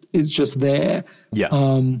is just there. Yeah.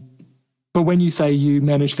 But when you say you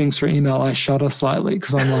manage things through email, I shudder slightly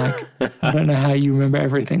because I'm like, I don't know how you remember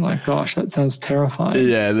everything. Like, gosh, that sounds terrifying.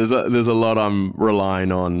 Yeah, there's a lot I'm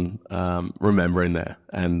relying on remembering there,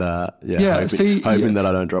 and hoping that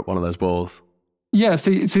I don't drop one of those balls. Yeah,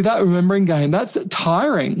 see that remembering game, that's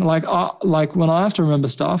tiring. Like when I have to remember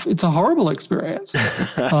stuff, it's a horrible experience.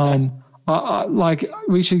 Like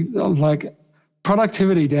we should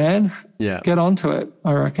productivity, Dan. Yeah, get onto it,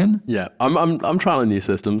 I reckon. Yeah, I'm trialing new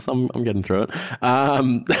systems. I'm getting through it.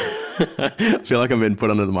 I feel like I'm being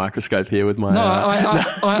put under the microscope here with my. No,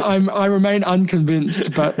 I remain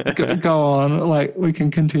unconvinced, but go on. Like we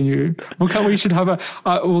can continue. We should have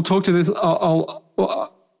we'll talk to this.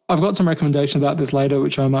 I've got some recommendation about this later,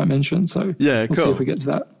 which I might mention. So yeah, we'll see if we get to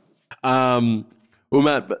that. Well,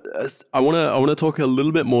 Matt, I want to talk a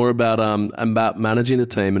little bit more about managing a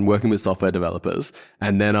team and working with software developers,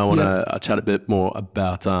 and then I want to chat a bit more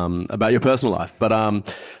about your personal life.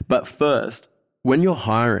 But first, when you're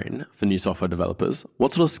hiring for new software developers,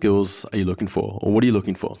 what sort of skills are you looking for, or what are you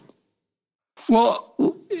looking for? Well,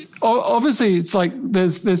 obviously, it's like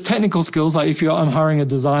there's technical skills. Like I'm hiring a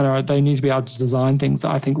designer, they need to be able to design things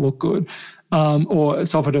that I think look good, or a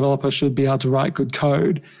software developer should be able to write good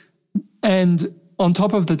code. And on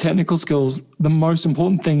top of the technical skills, the most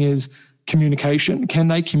important thing is communication. Can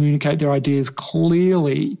they communicate their ideas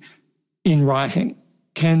clearly in writing?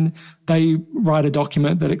 Can they write a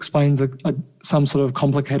document that explains some sort of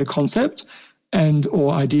complicated concept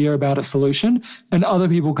or idea about a solution, and other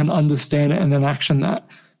people can understand it and then action that?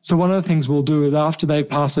 So one of the things we'll do is after they've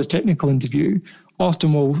passed a technical interview,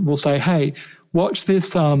 often we'll say, hey, watch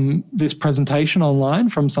this this presentation online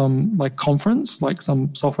from some like conference, like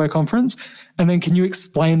some software conference, and then can you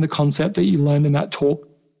explain the concept that you learned in that talk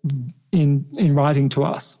in writing to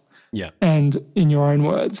us? Yeah. And in your own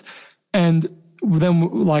words. And then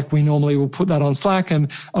like we normally will put that on Slack,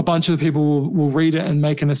 and a bunch of people will read it and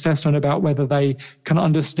make an assessment about whether they can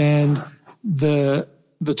understand the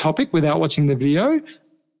topic without watching the video,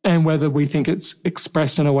 and whether we think it's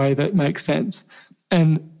expressed in a way that makes sense.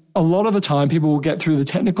 And a lot of the time people will get through the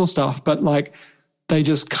technical stuff, but like they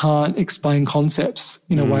just can't explain concepts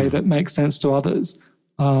in a way that makes sense to others.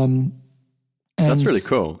 That's really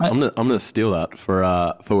cool. I'm gonna steal that for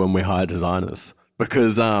when we hire designers,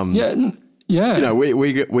 because we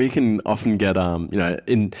can often get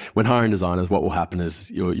when hiring designers, what will happen is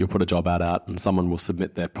you'll put a job ad out and someone will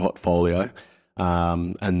submit their portfolio.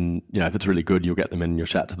 And if it's really good, you'll get them in and you'll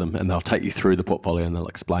chat to them and they'll take you through the portfolio and they'll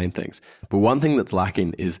explain things. But one thing that's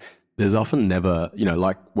lacking is there's often never,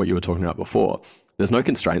 like what you were talking about before, there's no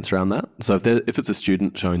constraints around that. So if it's a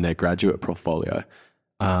student showing their graduate portfolio,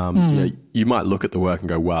 you might look at the work and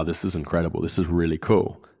go, wow, this is incredible. This is really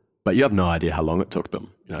cool. But you have no idea how long it took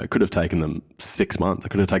them. It could have taken them 6 months. It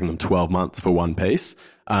could have taken them 12 months for one piece.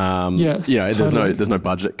 Yes, totally. There's no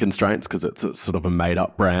budget constraints because it's a sort of a made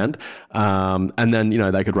up brand. And then,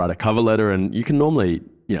 they could write a cover letter, and you can normally,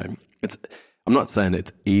 I'm not saying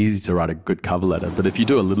it's easy to write a good cover letter, but if you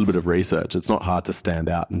do a little bit of research, it's not hard to stand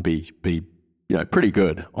out and be pretty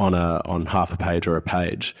good on half a page or a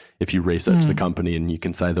page if you research the company and you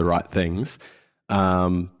can say the right things.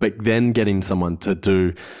 But then getting someone to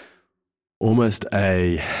do almost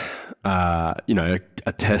a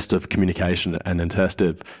test of communication and a test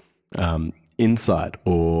of insight,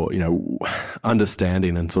 or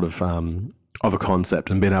understanding and sort of a concept,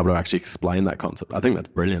 and being able to actually explain that concept. I think that's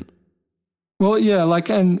brilliant. Well, yeah,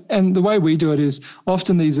 and the way we do it is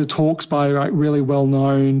often these are talks by like really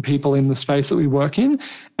well-known people in the space that we work in,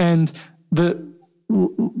 and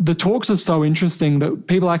the talks are so interesting that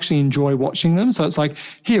people actually enjoy watching them. So it's like,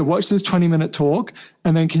 here, watch this 20-minute talk,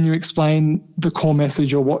 and then can you explain the core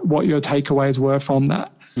message or what your takeaways were from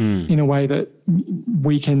that in a way that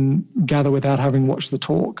we can gather without having watched the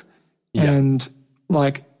talk. Yeah. And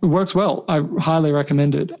like it works well. I highly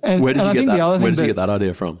recommend it. And where did you get that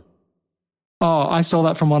idea from? Oh, I stole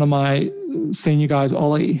that from one of my senior guys,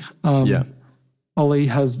 Ollie. Ollie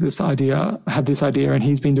had this idea, and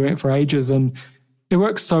he's been doing it for ages, and it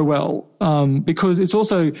works so well because it's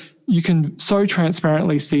also, you can so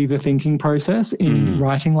transparently see the thinking process in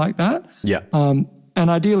writing like that. Yeah. And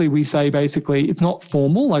ideally we say basically it's not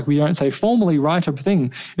formal, like we don't say formally write a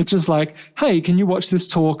thing. It's just like, hey, can you watch this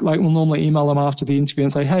talk? Like we'll normally email them after the interview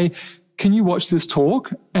and say, hey, can you watch this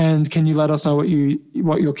talk and can you let us know what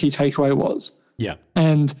your key takeaway was? Yeah.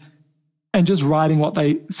 And just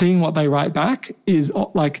seeing what they write back is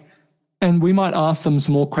like, and we might ask them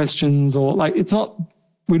some more questions, or like,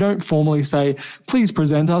 we don't formally say, please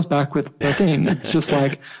present us back with the thing. It's just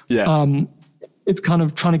like, it's kind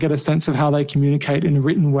of trying to get a sense of how they communicate in a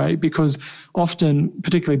written way, because often,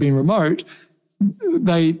 particularly being remote,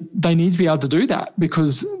 they need to be able to do that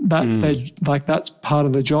because that's that's part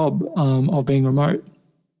of the job of being remote.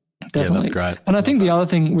 Definitely. Yeah, that's great. And I think the other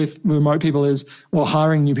thing with remote people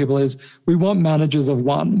hiring new people is we want managers of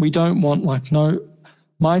one. We don't want no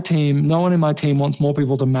one in my team wants more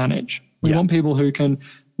people to manage. We want people who can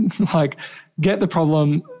get the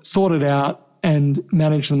problem sorted out and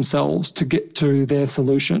manage themselves to get to their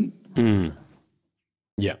solution.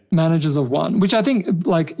 Yeah. Managers of one, which I think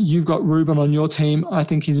you've got Ruben on your team. I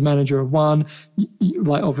think he's manager of one.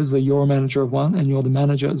 Obviously you're a manager of one and you're the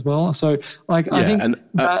manager as well. So I think and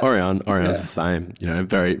Orion's the same,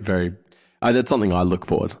 very, very, that's something I look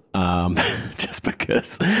forward, just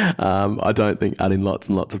because I don't think adding lots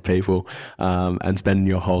and lots of people and spending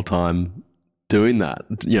your whole time doing that,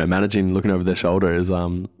 managing, looking over their shoulder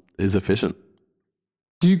is efficient.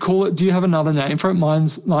 Do you have another name for it?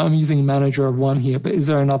 I'm using manager of one here, but is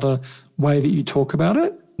there another way that you talk about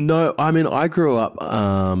it? No, I mean, I grew up,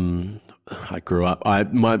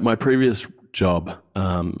 my previous job,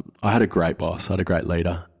 I had a great boss, I had a great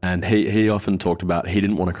leader, and he often talked about he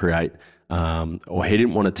didn't want to create, or he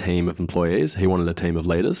didn't want a team of employees, he wanted a team of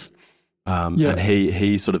leaders. And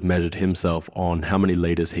he sort of measured himself on how many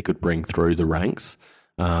leaders he could bring through the ranks.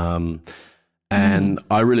 And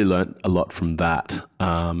I really learnt a lot from that.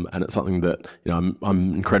 And it's something that,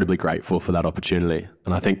 I'm incredibly grateful for that opportunity.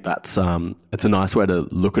 And I think that's, it's a nice way to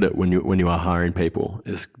look at it when you are hiring people,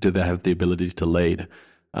 is do they have the ability to lead?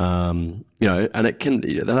 And they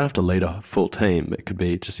don't have to lead a full team. It could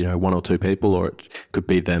be just, one or two people, or it could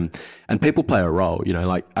be them. And people play a role,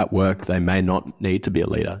 like at work, they may not need to be a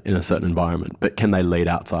leader in a certain environment, but can they lead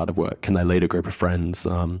outside of work? Can they lead a group of friends?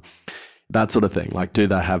 That sort of thing. Like, do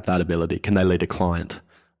they have that ability? Can they lead a client?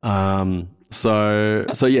 So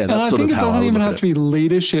yeah, that's sort of how I would look at it. I think it doesn't even have to be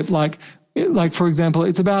leadership. Like for example,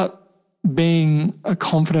 it's about being a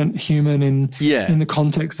confident human in the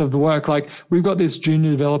context of the work. Like, we've got this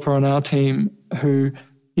junior developer on our team who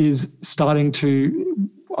is starting to,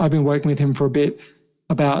 I've been working with him for a bit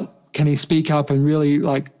about, can he speak up and really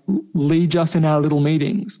like lead us in our little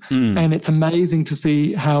meetings? And it's amazing to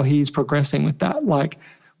see how he's progressing with that, like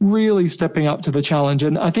really stepping up to the challenge.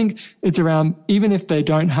 And I think it's around, even if they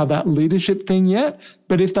don't have that leadership thing yet,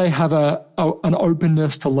 but if they have an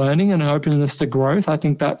openness to learning and an openness to growth, I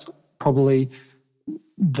think that's probably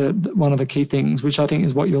the one of the key things, which I think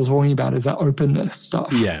is what you're talking about, is that openness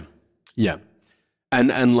stuff. Yeah.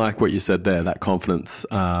 And like what you said there, that confidence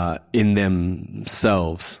in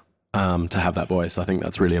themselves to have that voice, I think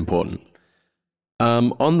that's really important.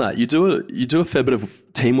 On that, you do a fair bit of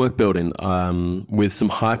teamwork building with some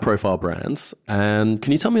high profile brands. And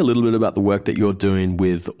can you tell me a little bit about the work that you're doing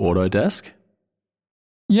with Autodesk?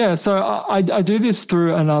 Yeah, so I do this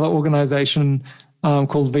through another organization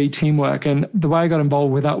called V Teamwork. And the way I got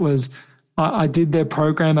involved with that was I did their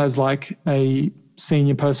program as like a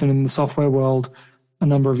senior person in the software world a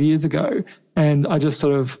number of years ago. And I just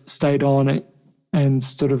sort of stayed on it and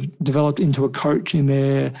sort of developed into a coach in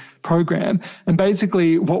their program. And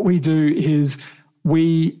basically what we do is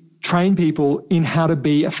we train people in how to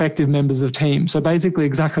be effective members of teams. So basically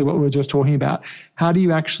exactly what we were just talking about. How do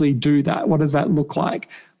you actually do that? What does that look like?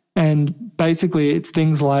 And basically it's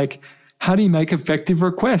things like, how do you make effective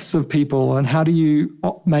requests of people? And how do you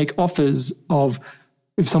make offers of,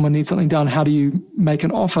 if someone needs something done, how do you make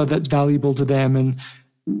an offer that's valuable to them? And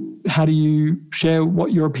how do you share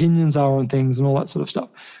what your opinions are on things and all that sort of stuff?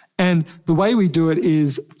 And the way we do it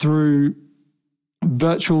is through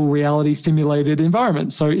virtual reality simulated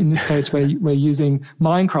environments. So in this case, we're using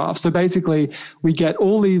Minecraft. So basically we get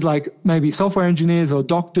all these like maybe software engineers or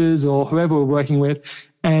doctors or whoever we're working with,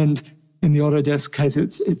 and in the Autodesk case,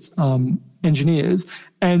 it's engineers,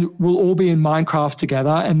 and we'll all be in Minecraft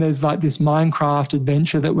together. And there's like this Minecraft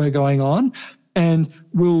adventure that we're going on, and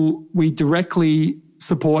we directly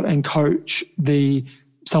support and coach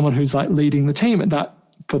someone who's like leading the team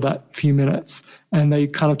for that few minutes, and they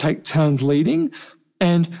kind of take turns leading.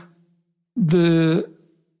 And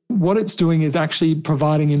what it's doing is actually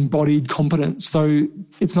providing embodied competence. So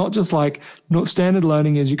it's not just like, standard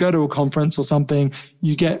learning is you go to a conference or something,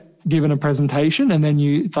 you get given a presentation, and then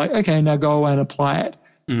it's like, okay, now go away and apply it.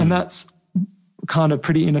 And that's kind of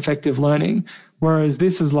pretty ineffective learning. Whereas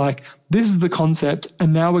this is like, this is the concept,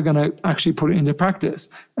 and now we're going to actually put it into practice.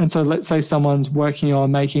 And so let's say someone's working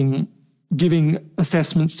on giving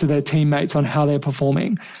assessments to their teammates on how they're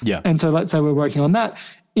performing. Yeah. And so let's say we're working on that.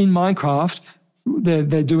 In Minecraft,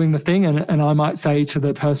 they're doing the thing, and I might say to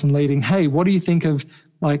the person leading, hey, what do you think of,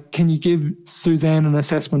 like, can you give Suzanne an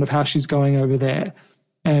assessment of how she's going over there?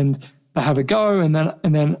 And they have a go, and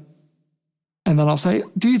then I'll say,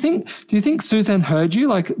 do you think Suzanne heard you?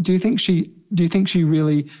 Like, do you think she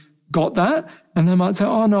really got that? And they might say,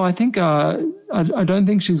 oh no, I think I don't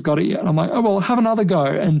think she's got it yet. And I'm like, oh well, have another go,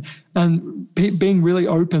 and being really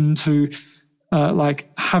open to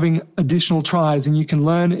like having additional tries, and you can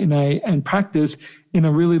learn and practice in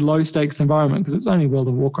a really low stakes environment, because it's only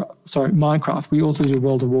Minecraft. We also do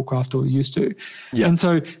World of Warcraft, or used to. Yeah. And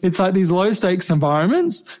so it's like these low stakes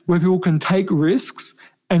environments where people can take risks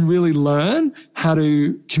and really learn how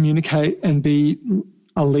to communicate and be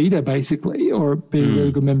a leader, basically, or be a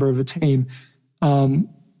really good member of a team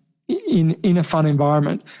in a fun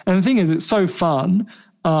environment. And the thing is, it's so fun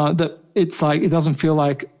that it's like, it doesn't feel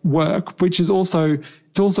like work, which is also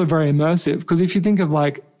very immersive. Because if you think of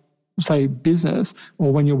like, say, business,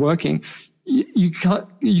 or when you're working, you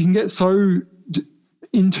can get so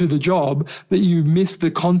into the job that you miss the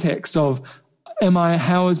context of,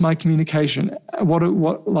 how is my communication?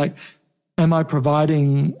 Am I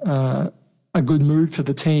providing a good mood for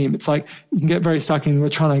the team? It's like you can get very stuck in, we're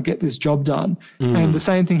trying to get this job done. And the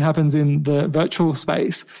same thing happens in the virtual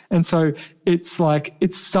space. And so it's like,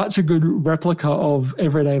 it's such a good replica of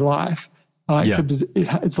everyday life, except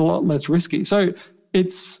it's a lot less risky. So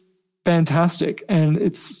it's fantastic, and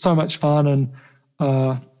it's so much fun, and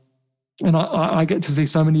I get to see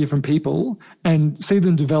so many different people and see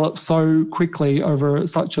them develop so quickly over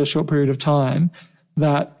such a short period of time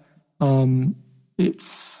that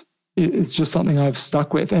it's just something I've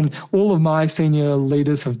stuck with. And all of my senior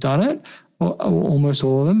leaders have done it. or almost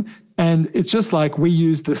all of them. And it's just like we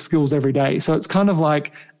use the skills every day. So it's kind of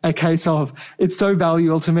like a case of it's so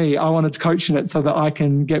valuable to me. I wanted to coach in it so that I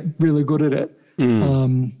can get really good at it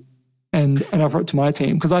and offer it to my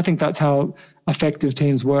team, because I think that's how effective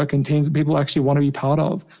teams work and teams that people actually want to be part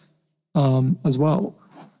of as well.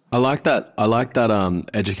 I like that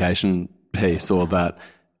education piece, or that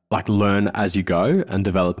like learn as you go and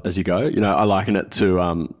develop as you go. You know, I liken it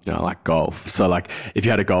to like golf. So like if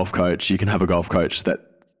you had a golf coach, you can have a golf coach that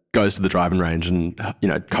goes to the driving range and, you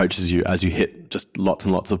know, coaches you as you hit just lots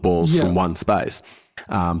and lots of balls from one space.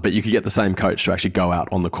 But you could get the same coach to actually go out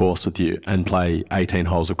on the course with you and play 18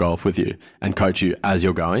 holes of golf with you and coach you as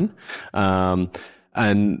you're going.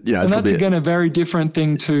 And you know, and that's again a very different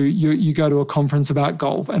thing to you go to a conference about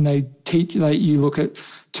golf and they teach you look at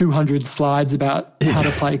 200 slides about how to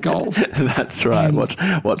play golf. That's right. Watch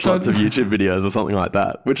lots of YouTube videos or something like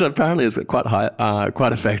that, which apparently is quite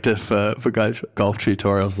effective for golf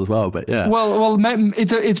tutorials as well. But yeah. Well,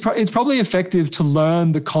 it's probably effective to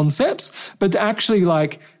learn the concepts, but to actually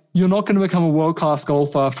you're not going to become a world-class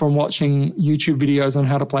golfer from watching YouTube videos on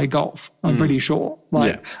how to play golf. I'm pretty sure.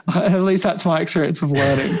 At least that's my experience of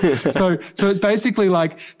learning. So it's basically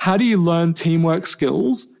like, how do you learn teamwork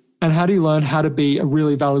skills and how do you learn how to be a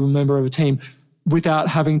really valuable member of a team without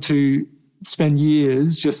having to spend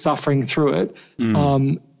years just suffering through it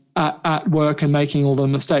at work and making all the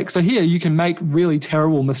mistakes. So here you can make really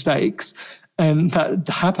terrible mistakes and that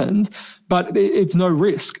happens, but it's no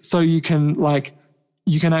risk. So you can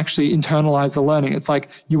actually internalize the learning. It's like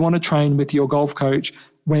you want to train with your golf coach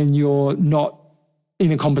when you're not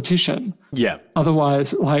in a competition. Yeah.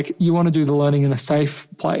 Otherwise, you want to do the learning in a safe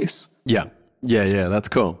place. Yeah. Yeah. That's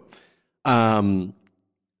cool.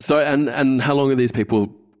 So, and how long are these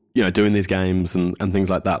people, you know, doing these games and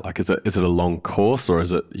things like that? Like, is it a long course or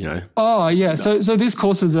is it, you know? Oh yeah. So this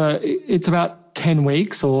course it's about 10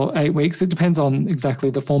 weeks or 8 weeks. It depends on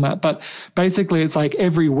exactly the format, but basically it's like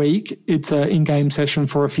every week it's an in-game session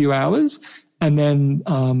for a few hours. And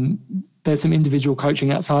then, there's some individual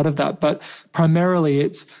coaching outside of that, but primarily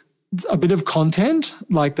it's a bit of content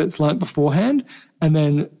that's learnt beforehand and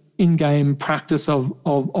then in-game practice of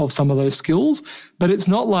some of those skills. But it's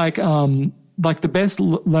not like the best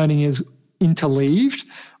learning is interleaved,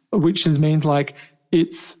 which means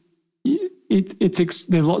there's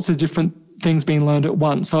lots of different things being learned at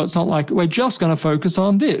once. So it's not like we're just going to focus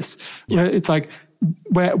on this. Yeah. It's like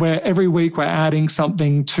where every week we're adding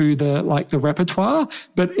something to the repertoire,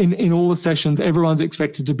 but in all the sessions, everyone's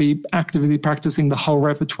expected to be actively practicing the whole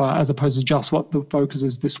repertoire as opposed to just what the focus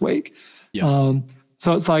is this week. Yeah.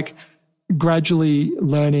 So it's like gradually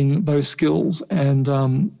learning those skills. And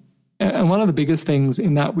one of the biggest things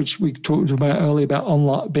in that, which we talked about earlier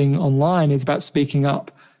about being online, is about speaking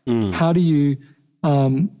up. How do you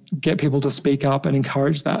get people to speak up and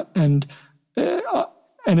encourage that?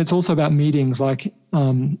 And it's also about meetings. I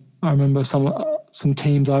remember some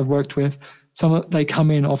teams I've worked with, they come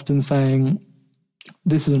in often saying,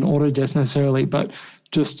 this isn't Autodesk necessarily, but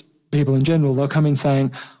just people in general, they'll come in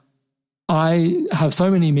saying, I have so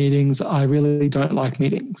many meetings, I really don't like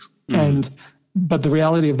meetings. But the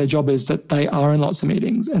reality of their job is that they are in lots of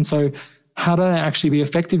meetings. And so how do they actually be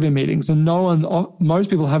effective in meetings? And most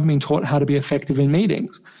people haven't been taught how to be effective in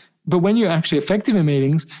meetings. But when you're actually effective in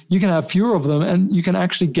meetings, you can have fewer of them and you can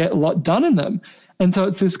actually get a lot done in them. And so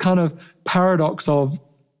it's this kind of paradox of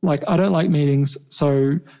I don't like meetings,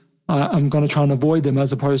 so I'm going to try and avoid them,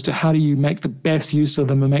 as opposed to how do you make the best use of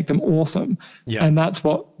them and make them awesome? Yeah. And that's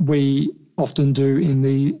what we often do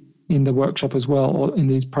in the workshop as well, or in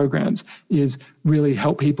these programs, is really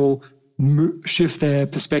help people shift their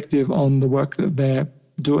perspective on the work that they're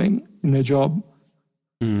doing in their job.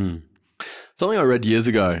 Something I read years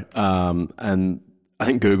ago, and I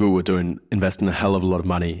think Google were investing a hell of a lot of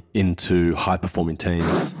money into high-performing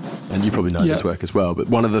teams, and you probably know this work as well. But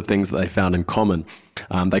one of the things that they found in common,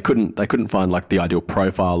 they couldn't find the ideal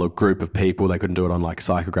profile or group of people. They couldn't do it on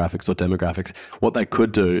psychographics or demographics. What they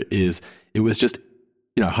could do is it was just,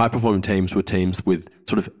 you know, high-performing teams were teams with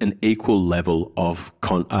sort of an equal level of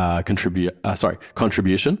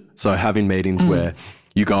contribution. So having meetings where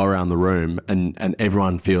you go around the room and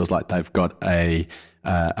everyone feels like they've got a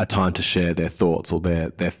time to share their thoughts or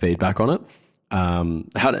their feedback on it.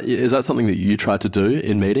 Is that something that you try to do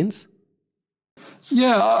in meetings?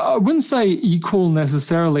 Yeah, I wouldn't say equal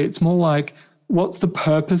necessarily. It's more like, what's the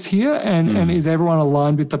purpose here? And is everyone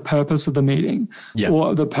aligned with the purpose of the meeting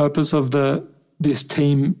or the purpose of this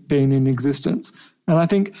team being in existence? And I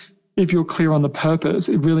think if you're clear on the purpose,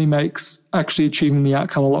 it really makes actually achieving the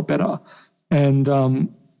outcome a lot better. And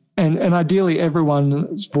ideally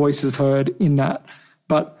everyone's voice is heard in that.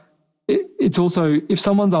 But it's also, if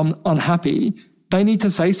someone's unhappy, they need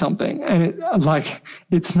to say something. And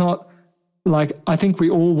it's not like, I think we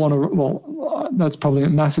all want to, well, that's probably a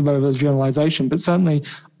massive overgeneralization, but certainly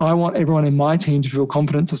I want everyone in my team to feel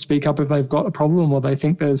confident to speak up if they've got a problem, or they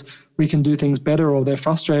think we can do things better, or they're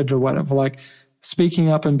frustrated or whatever. Like, speaking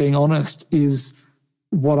up and being honest is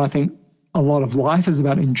what I think a lot of life is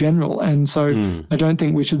about in general. And so I don't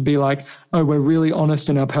think we should be like, oh, we're really honest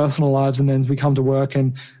in our personal lives, and then we come to work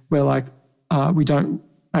and we're like, we don't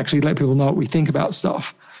actually let people know what we think about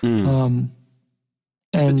stuff.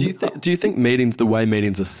 And do you think meetings, the way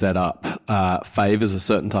meetings are set up, favors a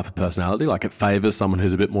certain type of personality? Like, it favors someone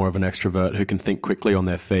who's a bit more of an extrovert, who can think quickly on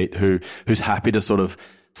their feet, who's happy to sort of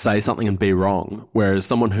say something and be wrong, whereas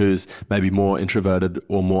someone who's maybe more introverted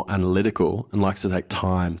or more analytical and likes to take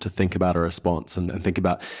time to think about a response and think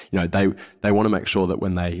about, they want to make sure that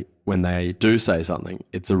when they do say something,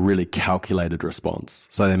 it's a really calculated response.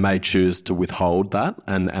 So they may choose to withhold that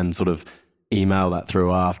and sort of email that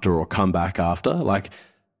through after, or come back after. Like,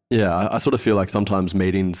 yeah, I sort of feel like sometimes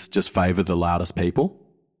meetings just favor the loudest people.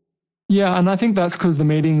 Yeah, and I think that's because the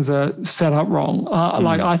meetings are set up wrong.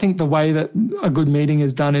 Like, I think the way that a good meeting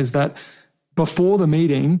is done is that before the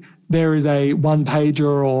meeting, there is a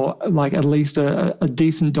one-pager, or like at least a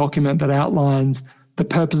decent document that outlines the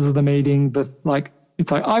purpose of the meeting. It's like,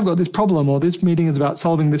 I've got this problem, or this meeting is about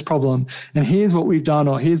solving this problem, and here's what we've done,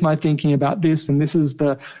 or here's my thinking about this, and this is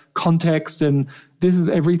the context, and this is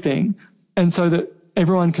everything. And so that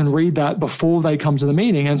everyone can read that before they come to the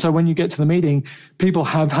meeting. And so when you get to the meeting, people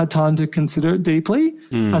have had time to consider it deeply,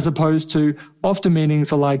 as opposed to often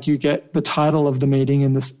meetings are like, you get the title of the meeting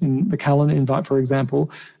in the calendar invite, for example,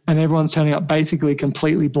 and everyone's turning up basically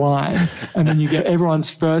completely blind. And then you get everyone's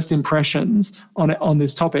first impressions on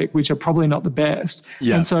this topic, which are probably not the best.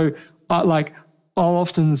 Yeah. And so I'll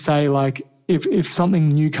often say, like, if something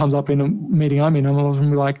new comes up in a meeting I'm in, I'm often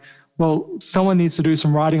be like, well, someone needs to do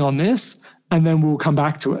some writing on this, and then we'll come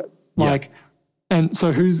back to it. And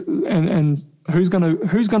so who's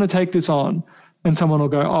gonna take this on? And someone will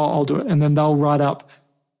go, oh, I'll do it. And then they'll write up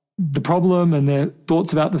the problem and their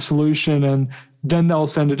thoughts about the solution, and then they'll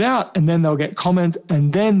send it out, and then they'll get comments,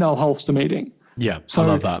 and then they'll host a meeting. Yeah, so I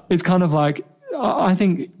love that. It's kind of like, I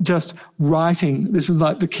think just writing, this is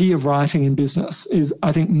like the key of writing in business, is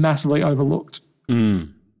I think massively overlooked.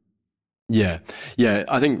 Yeah.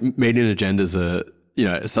 I think meeting agendas are,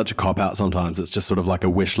 it's such a cop-out sometimes. It's just sort of like a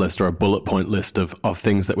wish list or a bullet point list of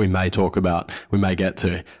things that we may talk about, we may get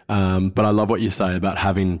to. But I love what you say about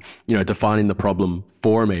having, defining the problem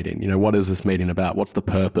for a meeting. What is this meeting about? What's the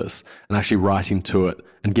purpose? And actually writing to it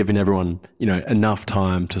and giving everyone, enough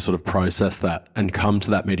time to sort of process that and come to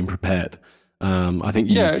that meeting prepared. I think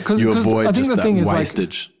you avoid just that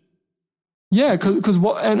wastage. Because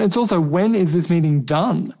and it's also, when is this meeting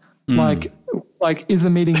done? Like, is the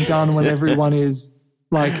meeting done when everyone is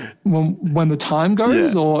like, when the time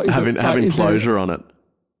goes, or is having closure on it?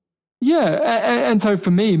 Yeah. And so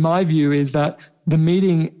for me, my view is that the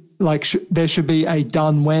meeting, there should be a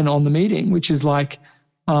done when on the meeting, which is like,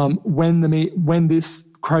 when this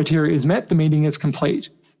criteria is met, the meeting is complete.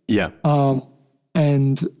 Yeah.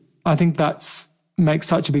 And I think makes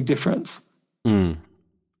such a big difference.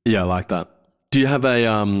 Yeah, I like that. Do you have a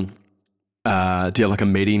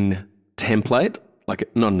meeting template?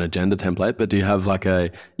 Like, not an agenda template, but do you have like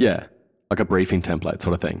a briefing template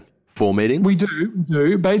sort of thing for meetings? We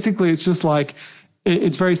do. Basically, it's just like,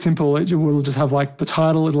 it's very simple. We'll just have like the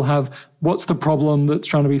title. It'll have what's the problem that's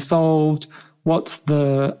trying to be solved, what's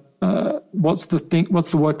the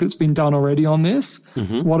work that's been done already on this,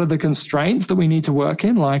 what are the constraints that we need to work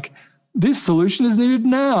in, like this solution is needed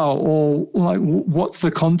now, or like what's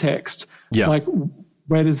the context, like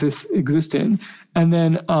where does this exist in, and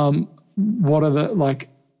then what are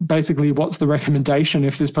basically what's the recommendation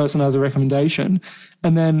if this person has a recommendation.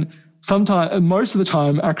 And then most of the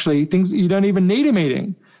time, actually, things, you don't even need a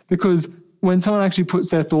meeting, because when someone actually puts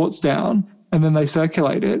their thoughts down and then they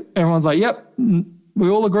circulate it, everyone's like, yep, we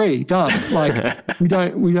all agree, done. Like, we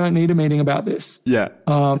don't need a meeting about this. Yeah.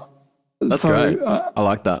 That's great. I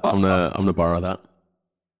like that. I'm gonna borrow that.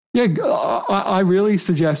 Yeah, I really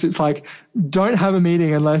suggest it's like, don't have a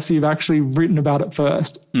meeting unless you've actually written about it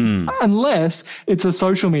first. Unless it's a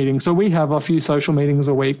social meeting. So we have a few social meetings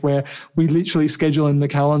a week where we literally schedule in the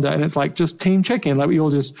calendar, and it's like just team check-in. Like, we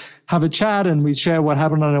all just have a chat and we share what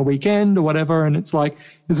happened on a weekend or whatever. And it's like,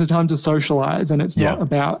 it's a time to socialize, and it's not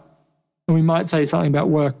about, and we might say something about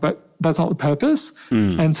work, but that's not the purpose.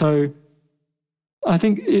 And so I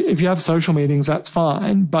think if you have social meetings, that's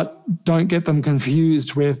fine, but don't get them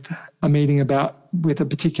confused with a meeting with a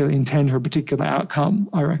particular intent or a particular outcome,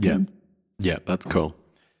 I reckon. Yeah, that's cool.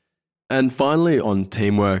 And finally, on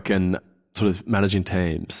teamwork and sort of managing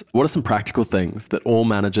teams, what are some practical things that all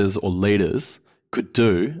managers or leaders could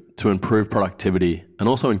do to improve productivity and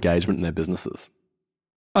also engagement in their businesses?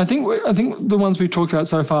 I think the ones we've talked about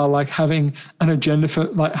so far, like having an agenda for,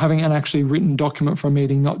 like having an actually written document for a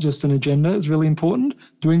meeting, not just an agenda, is really important.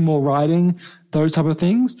 Doing more writing, those type of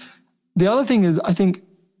things. The other thing is, I think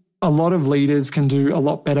a lot of leaders can do a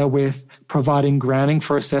lot better with providing grounding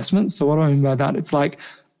for assessments. So what do I mean by that? It's like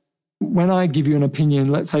when I give you an opinion,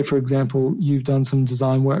 let's say, for example, you've done some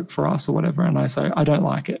design work for us or whatever, and I say, I don't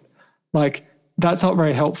like it. Like, that's not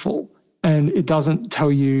very helpful. And it doesn't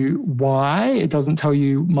tell you why. It doesn't tell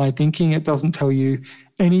you my thinking. It doesn't tell you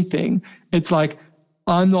anything. It's like,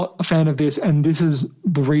 I'm not a fan of this, and this is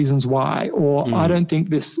the reasons why. Or I don't think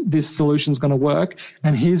this solution is going to work.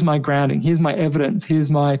 And here's my grounding. Here's my evidence.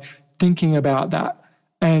 Here's my thinking about that.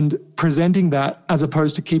 And presenting that as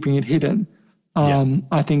opposed to keeping it hidden,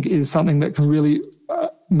 I think is something that can really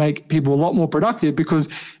make people a lot more productive, because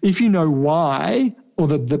if you know why or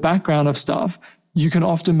the background of stuff, you can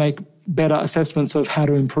often make better assessments of how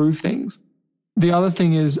to improve things. The other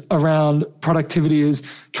thing is around productivity is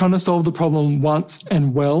trying to solve the problem once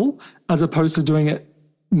and well, as opposed to doing it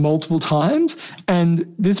multiple times.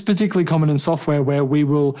 And this is particularly common in software, where we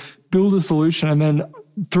will build a solution and then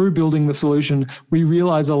through building the solution, we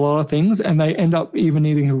realize a lot of things and they end up even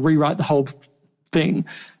needing to rewrite the whole thing.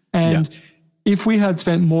 And if we had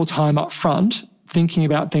spent more time up front thinking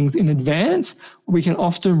about things in advance, we can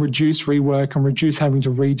often reduce rework and reduce having to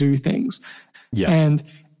redo things. And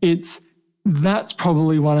that's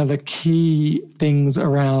probably one of the key things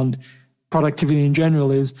around productivity in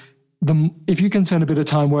general is if you can spend a bit of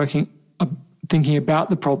time thinking about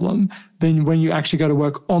the problem, then when you actually go to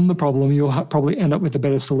work on the problem, you'll probably end up with a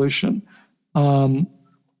better solution.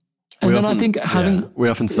 We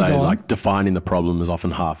often say like defining the problem is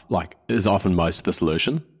often often most of the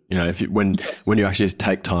solution. You know, when you actually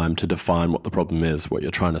take time to define what the problem is, what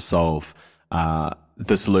you're trying to solve,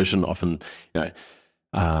 the solution often,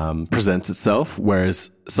 presents itself.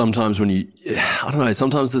 Whereas sometimes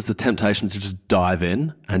sometimes there's the temptation to just dive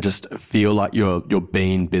in and just feel like you're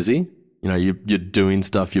being busy. You know, you're doing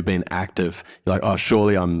stuff, you're being active. You're like, oh,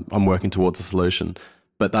 surely I'm working towards a solution.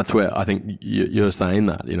 But that's where I think you're saying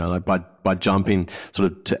that, like by jumping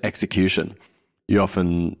sort of to execution, you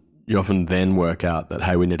often then work out that,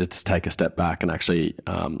 hey, we needed to take a step back and actually,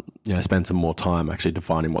 spend some more time actually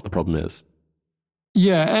defining what the problem is.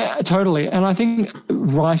 Yeah, totally. And I think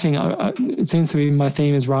writing, it seems to be my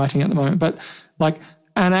theme is writing at the moment, but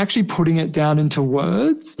and actually putting it down into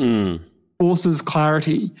words forces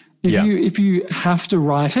clarity. If you have to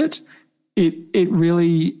write it, it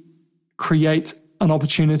really creates an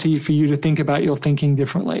opportunity for you to think about your thinking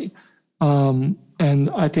differently. And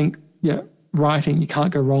I think, writing, you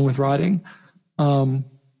can't go wrong with writing.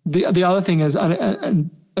 The other thing is,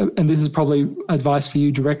 and this is probably advice for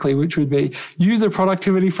you directly, which would be use a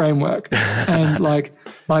productivity framework. And like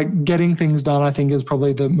getting things done, I think is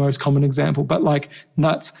probably the most common example. But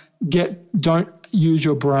don't use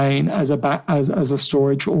your brain as a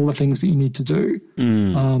storage for all the things that you need to do.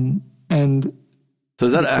 And so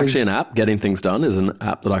is that actually an app? Getting Things Done is an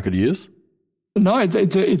app that I could use? No,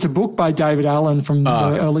 it's a book by David Allen from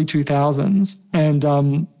the early 2000s,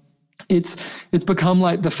 and it's become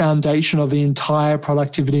like the foundation of the entire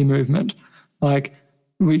productivity movement,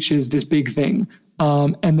 which is this big thing.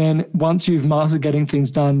 And then once you've mastered getting things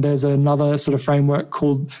done, there's another sort of framework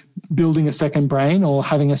called building a second brain or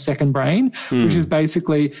having a second brain, which is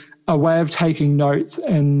basically a way of taking notes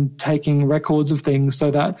and taking records of things so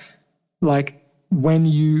that when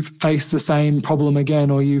you face the same problem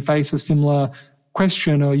again, or you face a similar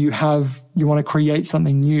question, or you want to create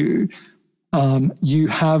something new, you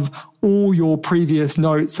have all your previous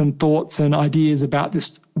notes and thoughts and ideas about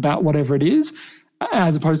whatever it is,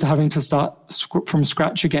 as opposed to having to start from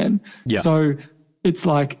scratch again. So it's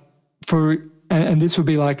and this would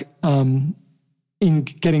be in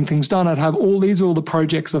Getting Things Done, I'd have all the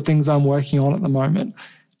projects of things I'm working on at the moment.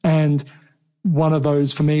 And one of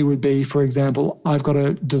those for me would be, for example, I've got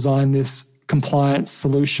to design this compliance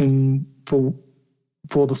solution for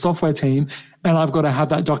the software team, and I've got to have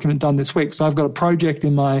that document done this week. So I've got a project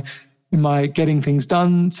in my Getting Things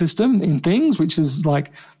Done system in Things, which is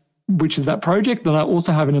that project. Then I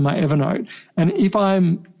also have it in my Evernote. And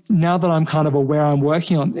now that I'm kind of aware I'm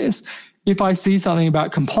working on this, if I see something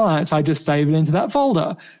about compliance, I just save it into that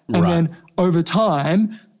folder. And then over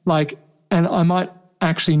time, and I might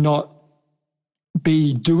actually not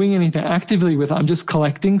be doing anything actively with it. I'm just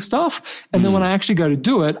collecting stuff. And then when I actually go to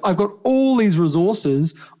do it, I've got all these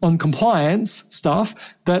resources on compliance stuff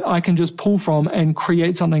that I can just pull from and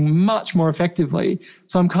create something much more effectively.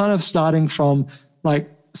 So I'm kind of starting from like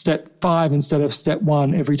step 5 instead of step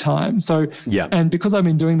 1 every time. So, and because I've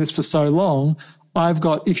been doing this for so long, I've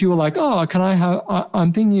got, if you were like, oh,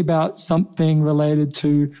 I'm thinking about something related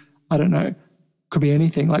to, I don't know, could be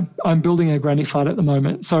anything. Like I'm building a granny flat at the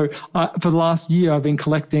moment. So for the last year, I've been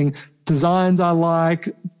collecting designs I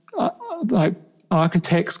like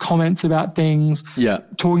architects' comments about things,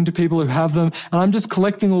 talking to people who have them. And I'm just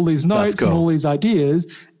collecting all these notes and all these ideas.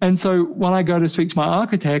 And so when I go to speak to my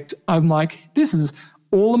architect, I'm like, this is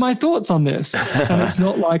all of my thoughts on this. And it's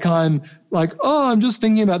not like I'm like, oh, I'm just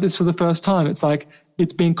thinking about this for the first time. It's like,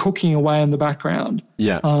 it's been cooking away in the background.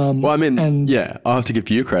 Yeah. Well, I mean, I'll have to give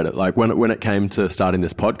you credit. Like when it came to starting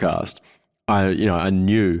this podcast, I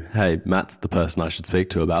knew, hey, Matt's the person I should speak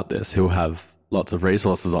to about this. He'll have lots of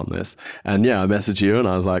resources on this. And I messaged you and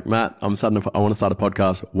I was like, Matt, I want to start a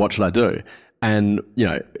podcast. What should I do? And,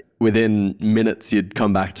 within minutes, you'd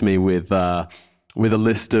come back to me with a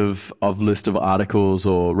list of articles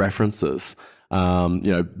or references,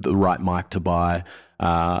 the right mic to buy,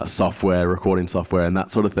 recording software and that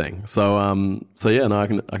sort of thing. So I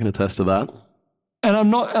can attest to that. And I'm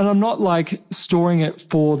not like storing it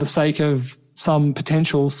for the sake of some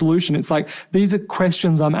potential solution. It's like, these are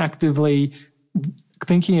questions I'm actively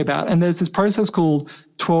thinking about. And there's this process called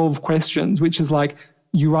 12 questions, which is like,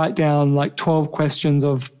 you write down like 12 questions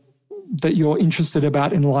that you're interested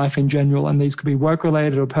about in life in general. And these could be work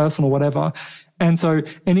related or personal, or whatever. And so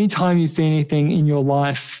anytime you see anything in your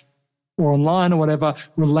life or online or whatever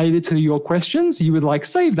related to your questions, you would like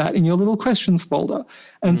save that in your little questions folder.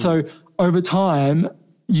 And so over time,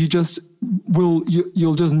 you'll just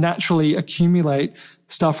naturally accumulate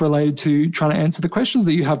stuff related to trying to answer the questions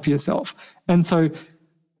that you have for yourself. And so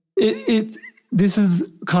this is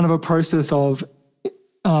kind of a process of,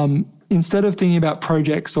 instead of thinking about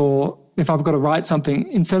projects, or if I've got to write something,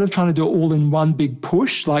 instead of trying to do it all in one big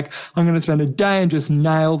push, like I'm going to spend a day and just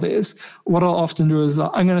nail this, what I'll often do is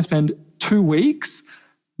I'm going to spend 2 weeks,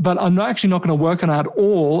 but I'm actually not going to work on it at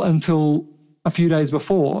all until a few days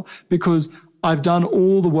before, because I've done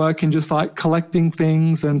all the work in just like collecting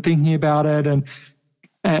things and thinking about it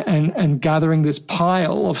and gathering this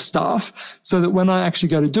pile of stuff, so that when I actually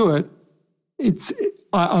go to do it,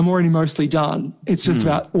 I'm already mostly done. It's just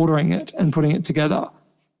about ordering it and putting it together.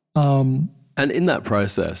 And in that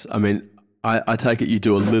process, I mean, I take it you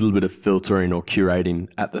do a little bit of filtering or curating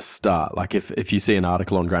at the start. Like if you see an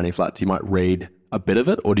article on granny flats, you might read a bit of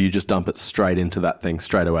it, or do you just dump it straight into that thing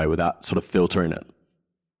straight away without sort of filtering it?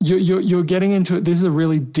 You're getting into it. This is a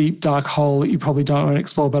really deep, dark hole that you probably don't want to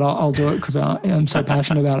explore, but I'll do it because I'm so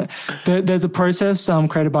passionate about it. There's a process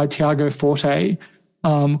created by Tiago Forte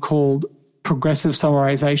called progressive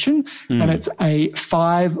summarization, and it's a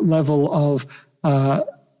 5-level of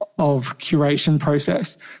curation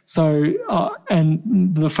process. So,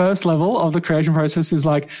 and the first level of the creation process is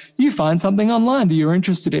like, you find something online that you're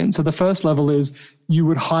interested in. So the first level is you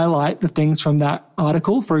would highlight the things from that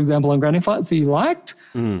article, for example, on granny flats that you liked,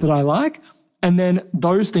 that I like. And then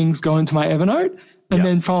those things go into my Evernote. And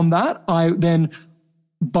then from that, I then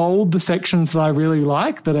bold the sections that I really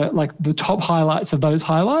like, that are like the top highlights of those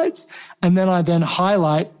highlights. And then I then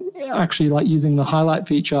highlight, actually like using the highlight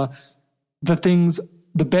feature,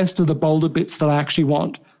 the best of the bolder bits that I actually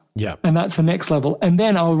want. Yeah. And that's the next level. And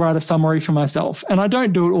then I'll write a summary for myself. And I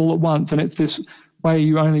don't do it all at once. And it's this way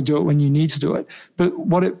you only do it when you need to do it. But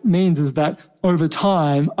what it means is that over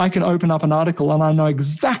time, I can open up an article and I know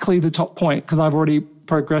exactly the top point because I've already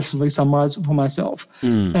progressively summarized it for myself.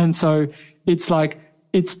 And so it's like,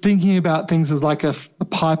 it's thinking about things as like a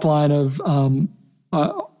pipeline of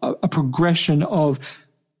a progression of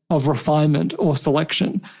refinement or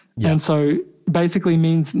selection. Yeah. And so basically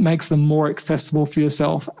makes them more accessible for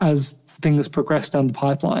yourself as things progress down the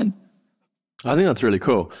pipeline. I think that's really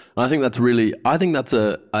cool. I think that's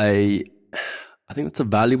a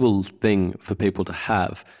valuable thing for people to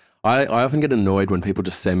have. I often get annoyed when people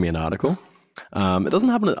just send me an article. It doesn't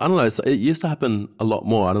happen. I don't know. It used to happen a lot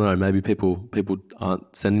more. I don't know. Maybe people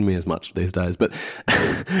aren't sending me as much these days. But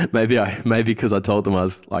maybe because I told them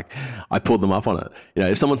I pulled them up on it. You know,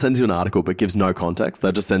 if someone sends you an article but gives no context,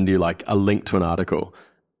 they'll just send you like a link to an article,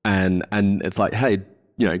 and it's like, hey,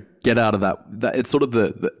 you know, get out of that. It's sort of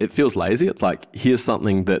it feels lazy. It's like, here's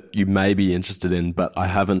something that you may be interested in, but I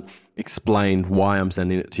haven't explained why I'm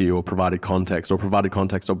sending it to you, or provided context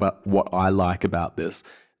about what I like about this.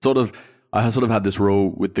 Sort of, I sort of had this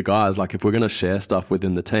rule with the guys, like if we're going to share stuff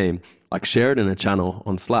within the team, like share it in a channel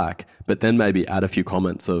on Slack, but then maybe add a few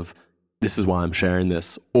comments of this is why I'm sharing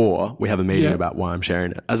this, or we have a meeting about why I'm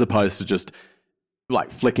sharing it, as opposed to just like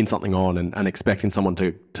flicking something on and expecting someone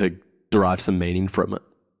to derive some meaning from it.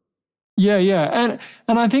 Yeah.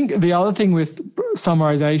 And I think the other thing with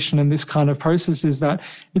summarization and this kind of process is that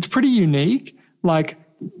it's pretty unique. Like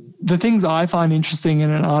the things I find interesting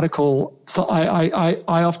in an article, so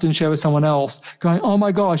I often share with someone else going, oh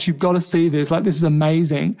my gosh, you've got to see this. Like, this is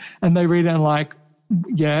amazing. And they read it and like,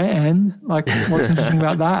 yeah, and like, what's interesting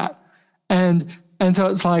about that? And so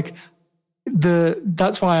it's like,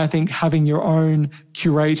 that's why I think having your own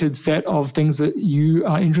curated set of things that you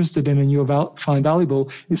are interested in and you find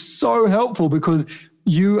valuable is so helpful, because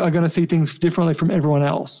you are going to see things differently from everyone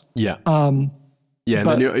else. Yeah. And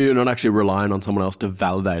then you're not actually relying on someone else to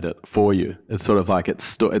validate it for you. It's sort of like it's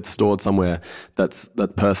stored somewhere that's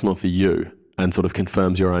personal for you and sort of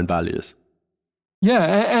confirms your own values. Yeah,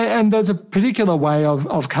 and there's a particular way of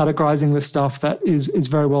categorizing this stuff that is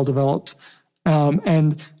very well developed.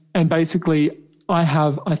 And basically,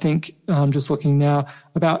 I think, just looking now,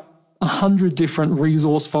 about 100 different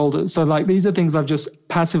resource folders. So like these are things I've just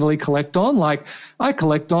passively collect on. Like I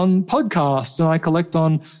collect on podcasts and I collect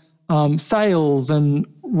on sales and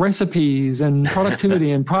recipes and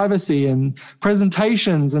productivity and privacy and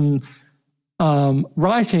presentations and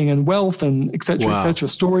writing and wealth and et cetera,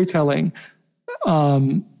 storytelling,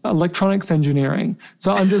 electronics engineering.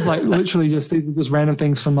 So I'm just like literally these are just random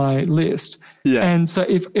things from my list. Yeah. And so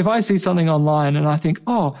if I see something online and I think,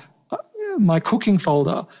 oh, my cooking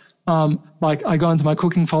folder, like I go into my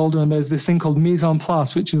cooking folder and there's this thing called mise en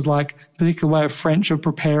place, which is like a particular way of French of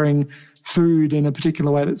preparing food in a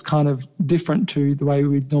particular way that's kind of different to the way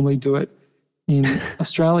we'd normally do it in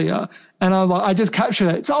Australia. And I just capture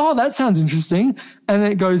it. So, oh, that sounds interesting. And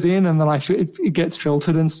then it goes in and then it gets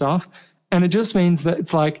filtered and stuff. And it just means that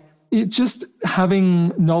it's like, it's just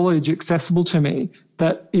having knowledge accessible to me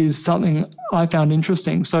that is something I found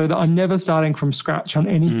interesting, so that I'm never starting from scratch on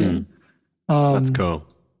anything. That's cool.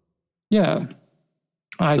 Yeah,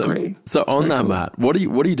 I agree. So on that, cool. Matt, what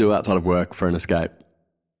do you do outside of work for an escape?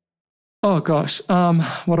 Oh gosh,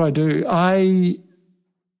 what do? I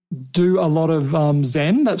do a lot of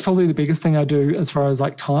Zen. That's probably the biggest thing I do as far as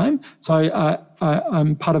like time. So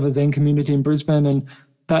I'm part of a Zen community in Brisbane, and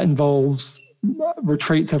that involves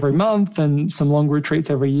retreats every month and some long retreats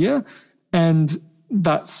every year. And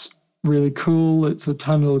that's really cool. It's a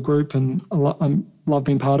tiny little group and I love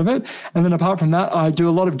being part of it. And then apart from that, I do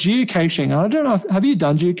a lot of geocaching. I don't know, have you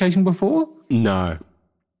done geocaching before? No.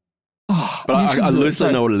 Oh, but I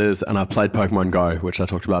loosely know what it is, and I played Pokemon Go, which I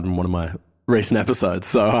talked about in one of my recent episodes.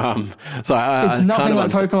 So it's nothing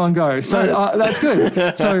like Pokemon Go. So that's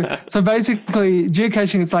good. So basically,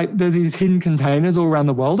 geocaching, it's like there's these hidden containers all around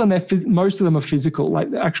the world, and most of them are physical,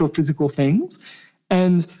 like actual physical things.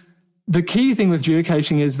 And the key thing with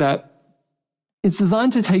geocaching is that it's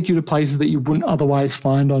designed to take you to places that you wouldn't otherwise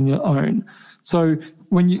find on your own. So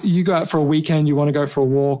when you go out for a weekend, you want to go for a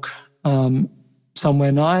walk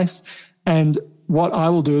somewhere nice, and what I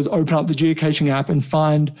will do is open up the geocaching app and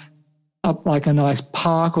find up like a nice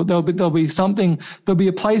park, or there'll be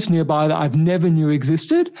a place nearby that I've never knew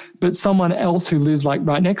existed, but someone else who lives like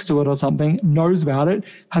right next to it or something knows about it,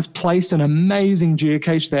 has placed an amazing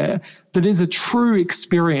geocache there that is a true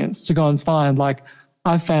experience to go and find. Like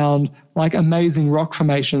I found like amazing rock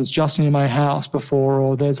formations just near my house before,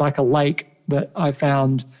 or there's like a lake that I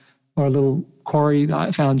found, or a little quarry that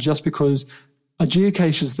I found just because a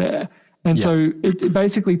geocache is there. And so it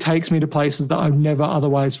basically takes me to places that I'd never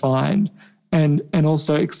otherwise find, and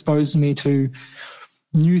also exposes me to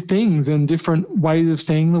new things and different ways of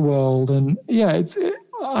seeing the world. And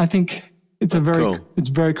I think it's it's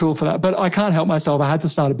very cool for that. But I can't help myself. I had to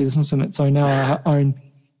start a business in it. So now I own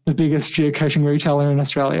the biggest geocaching retailer in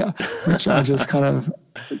Australia, which I just it's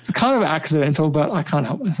kind of accidental, but I can't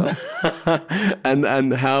help myself.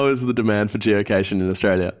 And how is the demand for geocaching in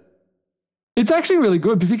Australia? It's actually really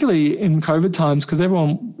good, particularly in COVID times, because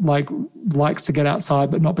everyone likes to get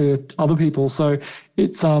outside but not be with other people. So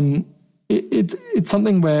it's something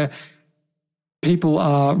where people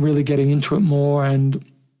are really getting into it more, and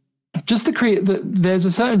just to there's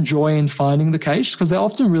a certain joy in finding the cache, because they're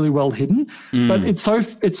often really well hidden. But it's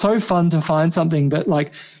so fun to find something that,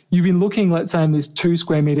 like, you've been looking, let's say, in this 2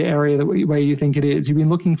 square meter area where you think it is. You've been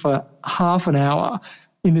looking for half an hour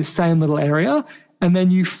in this same little area, and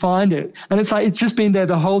then you find it. And it's like, it's just been there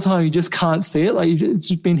the whole time. You just can't see it. Like, it's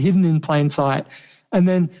just been hidden in plain sight. And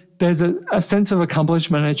then there's a sense of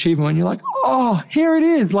accomplishment and achievement when you're like, oh, here it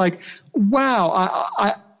is. Like,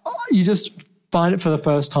 wow. You just find it for the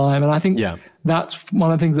first time. And I think that's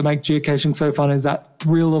one of the things that make geocaching so fun, is that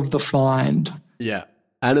thrill of the find. Yeah.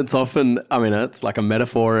 And it's often, I mean, it's like a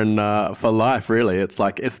metaphor for life, really. It's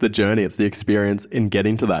like, it's the journey, it's the experience in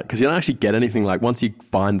getting to that. Because you don't actually get anything. Like, once you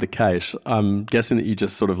find the cache, I'm guessing that you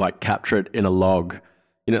just sort of like capture it in a log.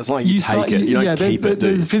 You know, it's not like you take it, you don't keep it, do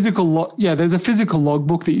you? There's a physical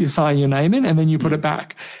logbook that you sign your name in, and then you put it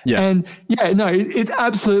back. Yeah. And it's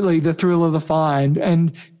absolutely the thrill of the find.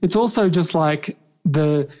 And it's also just like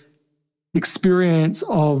the experience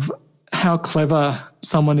of how clever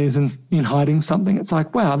someone is in hiding something. It's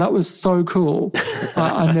like, wow, that was so cool.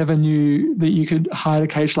 I never knew that you could hide a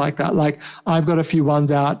cache like that. Like, I've got a few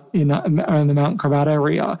ones out around the Mount Cravat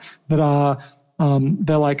area that are,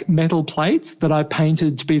 they're like metal plates that I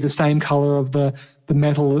painted to be the same color of the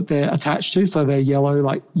metal that they're attached to. So they're yellow,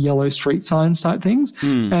 like yellow street signs type things.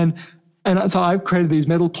 And so I've created these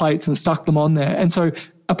metal plates and stuck them on there. And so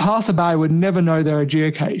a passerby would never know they're a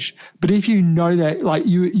geocache. But if you know that, like,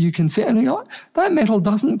 you can see, and you're like, that metal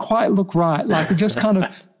doesn't quite look right. Like, it just kind of,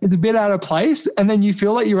 it's a bit out of place. And then you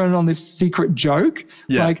feel like you're in on this secret joke.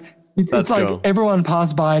 Yeah, like, it's like cool. Everyone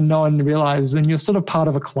passed by and no one realizes, and you're sort of part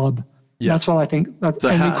of a club. Yeah. That's what I think.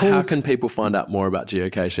 So how can people find out more about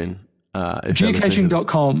geocaching?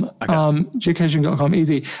 Geocaching.com. Okay. Geocaching.com,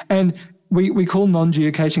 easy. And we call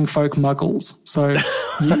non-geocaching folk muggles. So,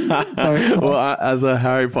 well, as a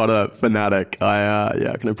Harry Potter fanatic,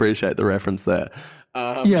 I can appreciate the reference there.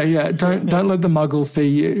 Don't let the muggles see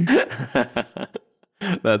you.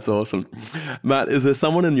 That's awesome. Matt, is there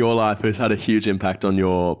someone in your life who's had a huge impact on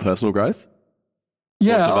your personal growth?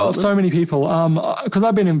 Yeah, so many people. Because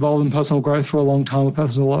I've been involved in personal growth for a long time, with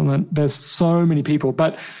personal development. There's so many people,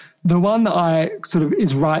 but the one that I sort of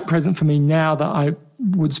is right present for me now that I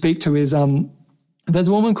would speak to is there's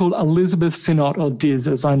a woman called Elizabeth Sinnott, or Diz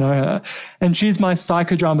as I know her, and she's my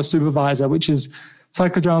psychodrama supervisor, which is,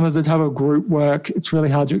 psychodrama is a type of group work. It's really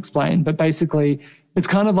hard to explain, but basically it's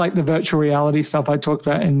kind of like the virtual reality stuff I talked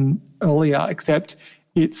about earlier, except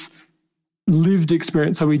it's lived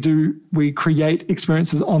experience. So we create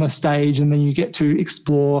experiences on a stage, and then you get to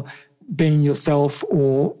explore being yourself,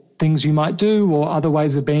 or things you might do, or other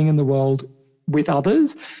ways of being in the world with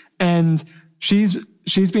others. And she's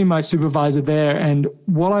been my supervisor there. And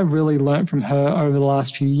what I've really learned from her over the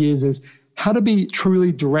last few years is how to be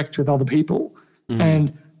truly direct with other people. Mm.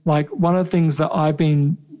 And like, one of the things that I've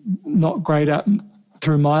been not great at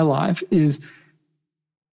through my life is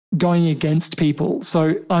going against people.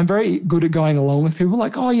 So I'm very good at going along with people,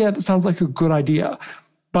 like, oh yeah, that sounds like a good idea.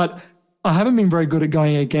 But I haven't been very good at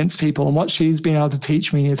going against people. And what she's been able to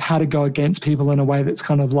teach me is how to go against people in a way that's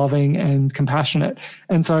kind of loving and compassionate.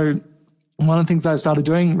 And so one of the things I've started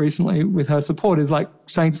doing recently with her support is like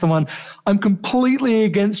saying to someone, I'm completely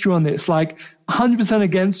against you on this, like 100%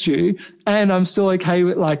 against you. And I'm still okay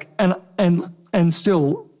with like, and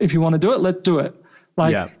still, if you want to do it, let's do it.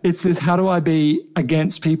 Like, It's this, how do I be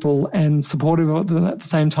against people and supportive of them at the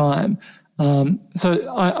same time?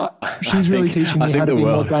 So she's really teaching me how to be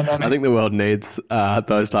more dynamic. I think the world needs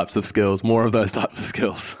those types of skills, more of those types of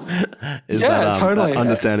skills. Totally. That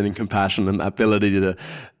understanding and compassion, and ability to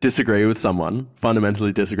disagree with someone,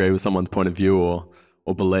 fundamentally disagree with someone's point of view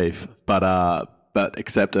or belief, but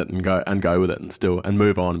accept it and go with it and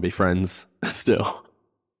move on and be friends still.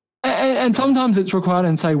 And sometimes it's required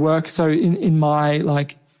in, say, work. So in my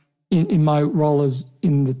role as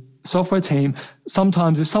in the software team,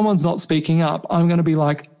 sometimes if someone's not speaking up, I'm going to be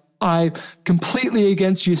like, I'm completely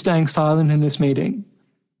against you staying silent in this meeting.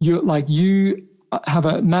 You have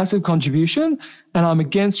a massive contribution, and I'm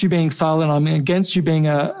against you being silent. I'm against you being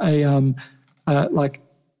a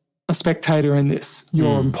spectator in this.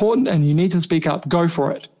 You're important and you need to speak up. Go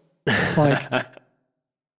for it.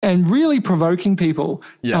 And really provoking people.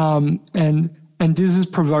 Yeah. And this has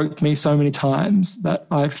provoked me so many times that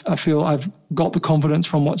I feel I've got the confidence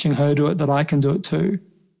from watching her do it that I can do it too.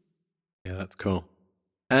 Yeah, that's cool.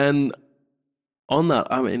 And on that,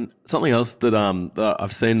 I mean, something else that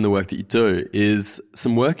I've seen in the work that you do is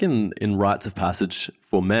some work in rites of passage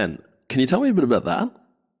for men. Can you tell me a bit about that?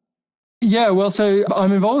 Yeah, well, so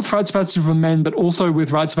I'm involved with rites of passage for men, but also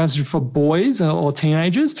with rites of passage for boys or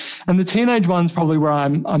teenagers. And the teenage one's probably where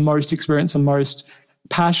I'm most experienced and most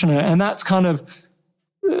passionate. And that's kind of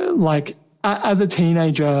like, as a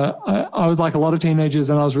teenager, I was like a lot of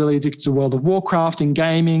teenagers, and I was really addicted to World of Warcraft and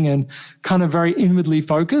gaming, and kind of very inwardly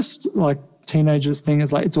focused. Like, teenagers thing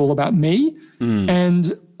is like, it's all about me.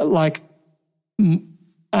 And like, and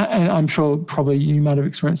I'm sure probably you might have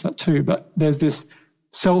experienced that too, but there's this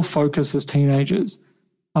self-focus as teenagers.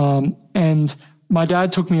 And my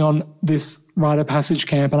dad took me on this rite of passage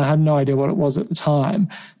camp, and I had no idea what it was at the time,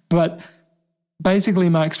 but basically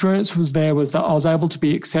my experience was that I was able to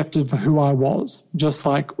be accepted for who I was, just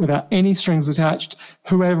like without any strings attached.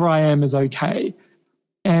 Whoever I am is okay.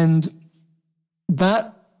 And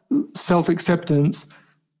that self-acceptance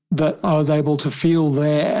that I was able to feel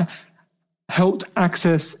there helped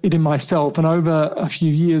access it in myself. And over a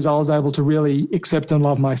few years, I was able to really accept and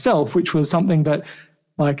love myself, which was something that,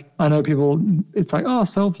 like, I know people, it's like, oh,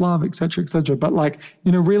 self-love, et cetera, but like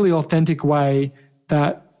in a really authentic way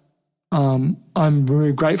that I'm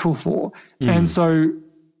very grateful for. And so,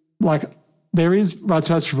 like, there is rites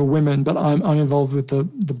of passage for women, but I'm involved with the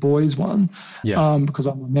boys one, because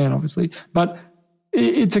I'm a man, obviously. But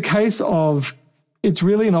it's a case of, it's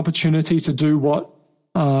really an opportunity to do what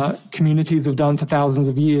communities have done for thousands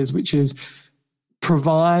of years, which is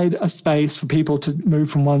provide a space for people to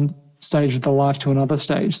move from one stage of their life to another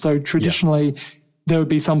stage. So traditionally, there would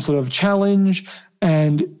be some sort of challenge,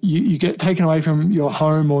 and you get taken away from your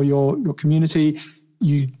home or your community.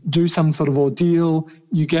 You do some sort of ordeal.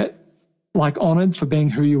 You get like honored for being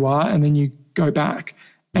who you are, and then you go back.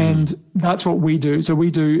 And that's what we do. So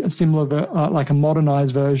we do a similar, like a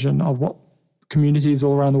modernized version of what communities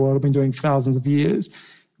all around the world have been doing for thousands of years,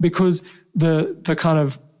 because the kind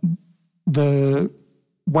of the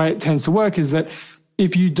way it tends to work is that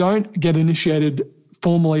if you don't get initiated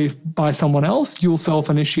formally by someone else, you'll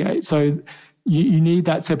self-initiate. So you need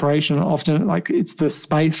that separation. Often, like, it's the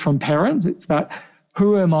space from parents. It's that,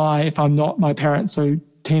 who am I if I'm not my parents? So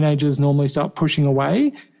teenagers normally start pushing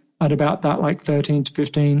away at about that like 13 to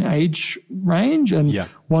 15 age range, and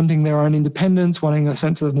wanting their own independence, wanting a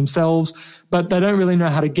sense of themselves, but they don't really know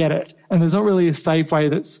how to get it. And there's not really a safe way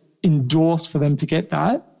that's endorsed for them to get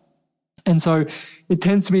that. And so it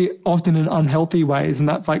tends to be often in unhealthy ways, and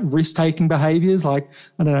that's like risk-taking behaviors, like,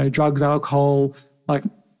 I don't know, drugs, alcohol, like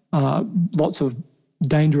lots of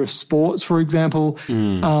dangerous sports, for example,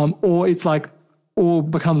 or it's like, or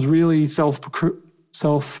becomes really self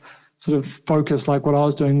sort of focused, like what I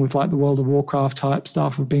was doing with like the World of Warcraft type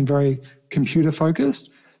stuff of being very computer focused.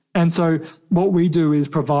 And so what we do is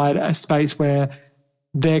provide a space where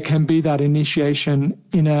there can be that initiation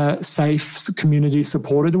in a safe, community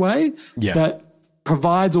supported way that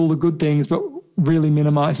provides all the good things, but really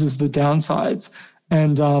minimizes the downsides.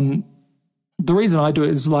 And the reason I do it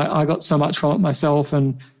is, like, I got so much from it myself,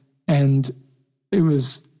 and it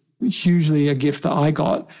was hugely a gift that I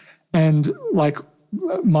got. And like,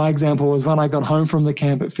 my example was when I got home from the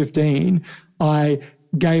camp at 15, I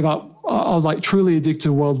gave up. I was like truly addicted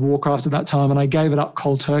to World of Warcraft at that time, and I gave it up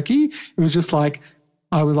cold turkey. It was just like,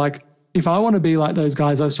 I was like, if I want to be like those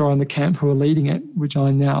guys I saw in the camp who are leading it, which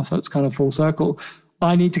I'm now, so it's kind of full circle,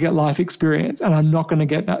 I need to get life experience, and I'm not going to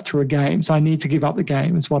get that through a game. So I need to give up the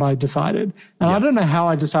game, is what I decided. And I don't know how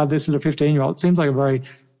I decided this as a 15-year-old. It seems like a very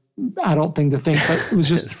adult thing to think, but it was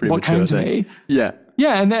just what came to me. Yeah.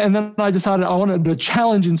 Yeah, and then I decided I wanted the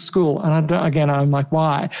challenge in school. And I'm like,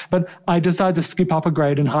 why? But I decided to skip up a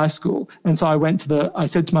grade in high school. And so I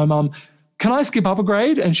said to my mum, can I skip up a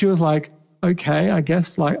grade? And she was like, okay, I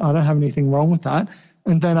guess, like, I don't have anything wrong with that.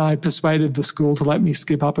 And then I persuaded the school to let me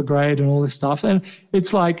skip up a grade and all this stuff. And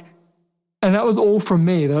it's like, and that was all from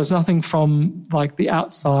me. There was nothing from like the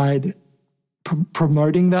outside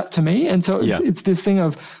promoting that to me. And so it's this thing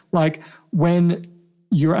of like, when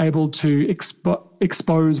you're able to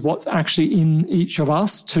expose what's actually in each of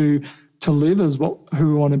us to live as who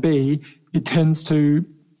we want to be, it tends to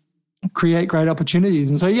create great opportunities.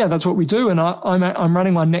 And so, that's what we do. And I'm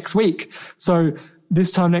running one next week. So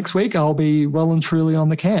this time next week, I'll be well and truly on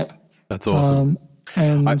the camp. That's awesome.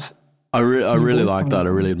 And I really like that. I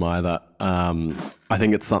really admire that. I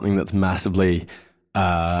think it's something that's massively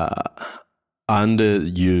underused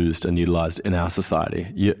and utilized in our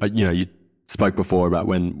society. You spoke before about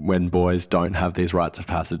when boys don't have these rites of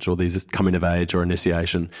passage or these coming of age or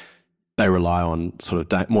initiation, they rely on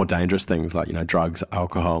sort of more dangerous things like, drugs,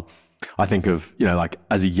 alcohol. I think of, like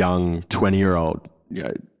as a young 20-year-old,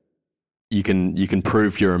 you can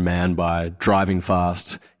prove you're a man by driving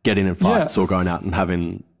fast, getting in fights, or going out and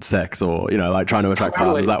having sex, or like trying to attract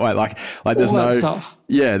partners that way. Like there's no stuff.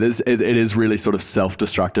 It is really sort of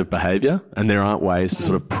self-destructive behavior, and there aren't ways to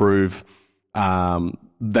sort of prove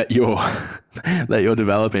that you're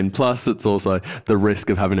developing. Plus, it's also the risk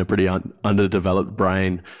of having a pretty underdeveloped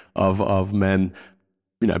brain of men,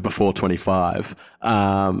 before 25.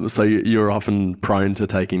 So you're often prone to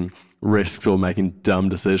taking risks or making dumb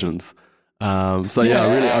decisions. I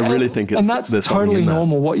really think it's, and that's totally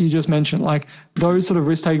normal. What you just mentioned, like those sort of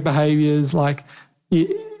risk-taking behaviors,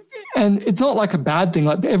 and it's not like a bad thing.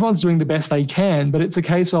 Like everyone's doing the best they can, but it's a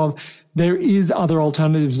case of there is other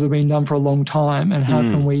alternatives that have been done for a long time, and how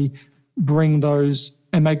can we bring those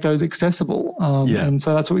and make those accessible. And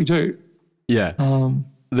so that's what we do. Yeah.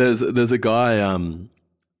 There's a guy, I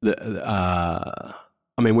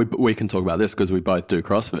mean, we can talk about this because we both do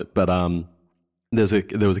CrossFit, but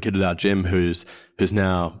there was a kid at our gym who's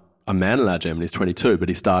now a man at our gym, and he's 22, but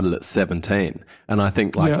he started at 17. And I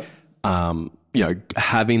think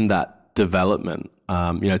having that development,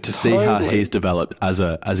 to see how he's developed as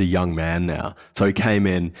a young man now. So he came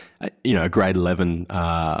in, a grade 11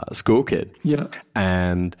 school kid,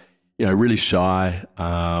 and really shy,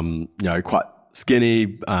 quite skinny,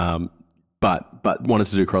 but wanted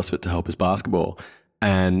to do CrossFit to help his basketball,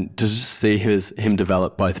 and to just see him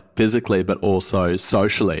develop both physically but also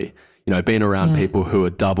socially. Being around people who are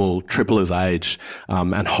double, triple his age,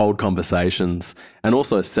 and hold conversations, and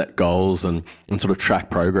also set goals and sort of track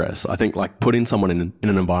progress. I think like putting someone in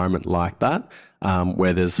an environment like that,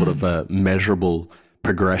 where there's sort of a measurable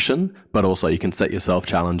progression, but also you can set yourself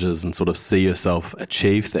challenges and sort of see yourself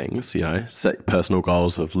achieve things, set personal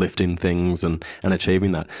goals of lifting things and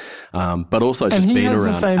achieving that. But also just being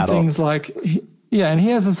around adults. And he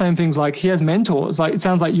has the same things, like he has mentors. Like it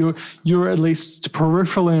sounds like you're at least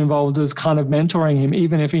peripherally involved as kind of mentoring him,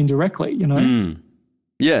 even if indirectly,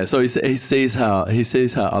 Yeah, so he sees how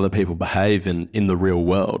other people behave in the real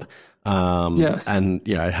world. And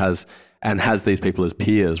has these people as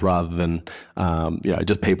peers rather than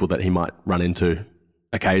just people that he might run into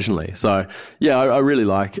occasionally. So yeah, I really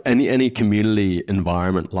like any community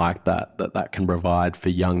environment like that can provide for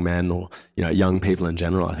young men or young people in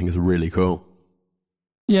general. I think is really cool.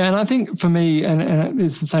 Yeah, and I think for me, and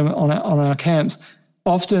it's the same on our camps,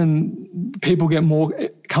 often people get more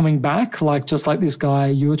coming back, like just like this guy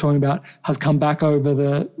you were talking about has come back over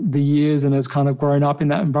the years and has kind of grown up in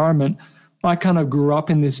that environment. I kind of grew up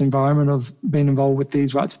in this environment of being involved with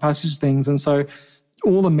these rites of passage things. And so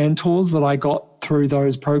all the mentors that I got through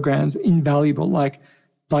those programs, invaluable, like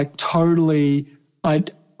totally,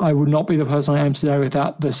 I would not be the person I am today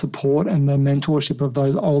without the support and the mentorship of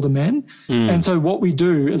those older men. And so what we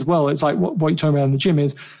do as well, it's like what you're talking about in the gym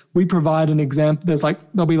is we provide an example.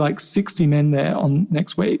 There'll be like 60 men there on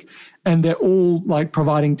next week, and they're all like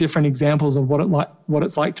providing different examples of what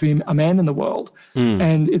it's like to be a man in the world.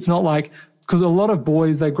 And it's not like, because a lot of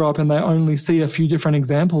boys, they grow up and they only see a few different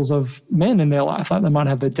examples of men in their life. Like they might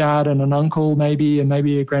have their dad and an uncle maybe, and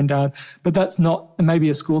maybe a granddad, but that's not, and maybe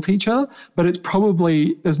a school teacher, but it's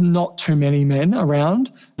probably, there's not too many men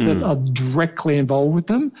around that are directly involved with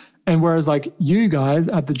them. And whereas like you guys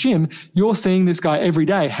at the gym, you're seeing this guy every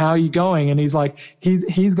day. How are you going? And he's like,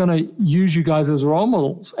 he's going to use you guys as role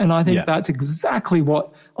models. And I think that's exactly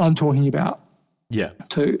what I'm talking about. Yeah.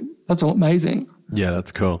 Too. That's amazing. Yeah,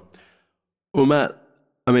 that's cool. Well, Matt,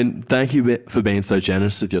 I mean, thank you for being so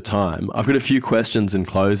generous with your time. I've got a few questions in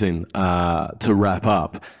closing to wrap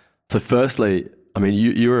up. So firstly, I mean,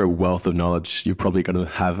 you're a wealth of knowledge. You're probably going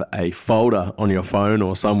to have a folder on your phone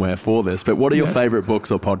or somewhere for this, but what are your favorite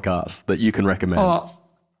books or podcasts that you can recommend?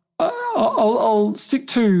 I'll stick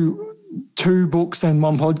to 2 books and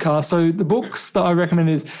 1 podcast. So the books that I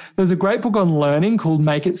recommend there's a great book on learning called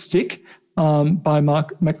Make It Stick by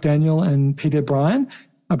Mark McDaniel and Peter Brown.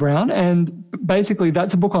 And basically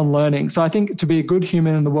that's a book on learning. So I think to be a good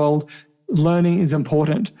human in the world, learning is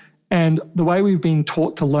important. And the way we've been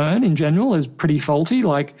taught to learn in general is pretty faulty.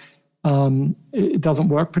 Like it doesn't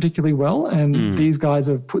work particularly well. And these guys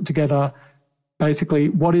have put together basically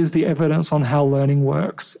what is the evidence on how learning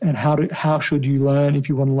works and how should you learn if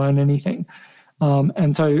you want to learn anything.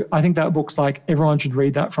 And so I think that book's like everyone should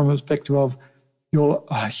read that from a perspective of you're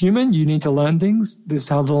a human, you need to learn things. This is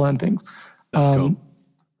how to learn things. That's cool.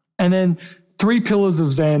 And then 3 Pillars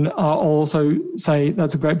of Zen, I'll also say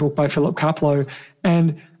that's a great book by Philip Kapleau.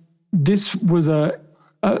 And this was an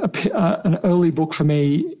early book for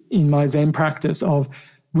me in my Zen practice of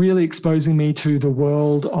really exposing me to the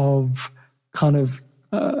world of kind of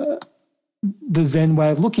the Zen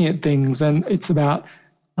way of looking at things. And it's about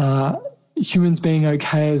humans being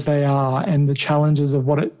okay as they are and the challenges of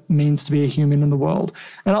what it means to be a human in the world.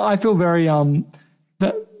 And I feel very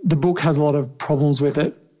that the book has a lot of problems with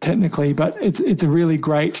it technically, but it's a really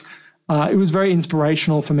great, it was very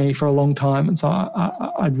inspirational for me for a long time. And so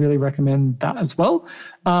I'd really recommend that as well.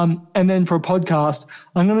 And then for a podcast,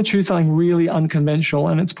 I'm going to choose something really unconventional,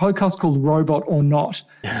 and it's a podcast called Robot or Not.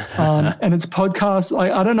 And it's a podcast,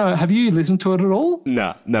 I don't know, have you listened to it at all?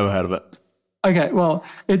 No, never heard of it. Okay, well,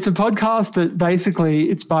 it's a podcast that basically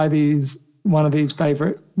it's by one of these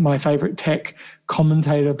my favorite tech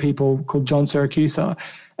commentator people called John Siracusa.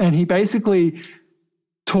 And he basically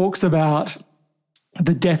talks about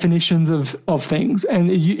the definitions of things.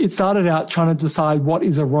 And it started out trying to decide what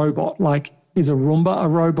is a robot. Like, Is a Roomba a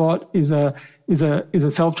robot? Is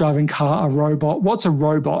a self-driving car a robot? What's a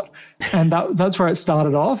robot? And that's where it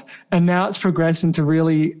started off. And now it's progressed into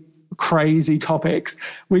really crazy topics,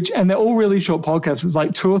 and they're all really short podcasts. It's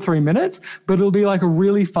like 2 or 3 minutes, but it'll be like a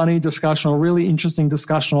really funny discussion or really interesting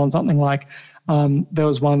discussion on something like, there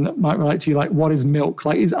was one that might relate to you, like, what is milk?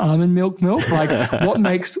 Like, is almond milk? Like, what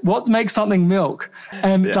makes something milk?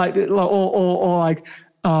 And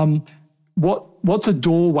what's a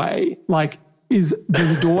doorway? Like,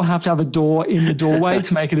 does a door have to have a door in the doorway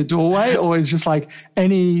to make it a doorway, or is just like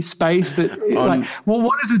any space that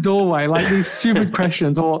what is a doorway? Like these stupid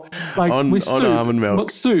questions, or like with soup, on almond milk.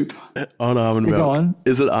 What's soup? On almond milk.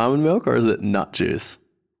 Is it almond milk or is it nut juice?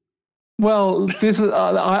 Well, this is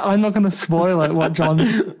I'm not going to spoil it, what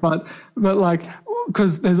John, but like,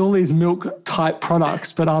 because there's all these milk type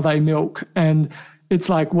products, but are they milk? And it's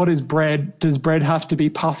like, what is bread? Does bread have to be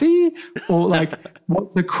puffy? Or like,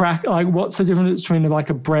 what's a crack? Like, what's the difference between like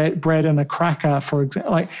a bread and a cracker, for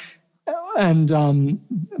example? Like, and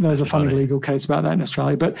there's a funny legal case about that in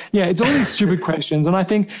Australia. But yeah, it's all these stupid questions. And I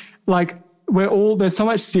think like there's so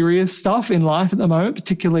much serious stuff in life at the moment,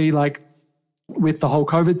 particularly like with the whole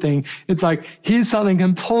COVID thing. It's like, here's something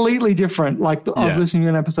completely different. Like I was listening to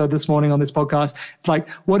an episode this morning on this podcast. It's like,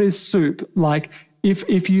 what is soup? Like,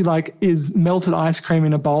 if you like, is melted ice cream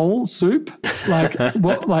in a bowl soup? Like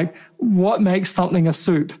what makes something a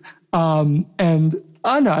soup? And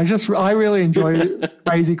I don't know, I really enjoy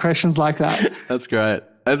crazy questions like that. That's great.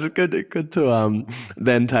 It's good to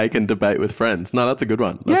then take and debate with friends. No, that's a good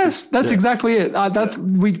one. That's exactly it.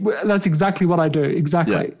 That's exactly what I do.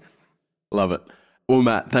 Exactly. Yeah. Love it. Well,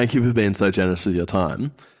 Matt, thank you for being so generous with your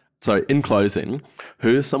time. So in closing,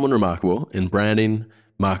 who is someone remarkable in branding,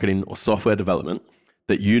 marketing, or software development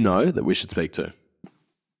that you know that we should speak to?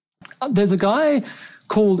 There's a guy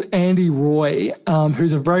called Andy Roy,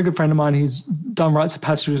 who's a very good friend of mine. He's done Rites of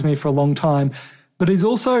Passage with me for a long time, but he's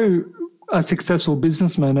also a successful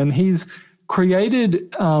businessman, and he's created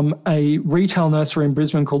a retail nursery in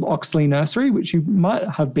Brisbane called Oxley Nursery, which you might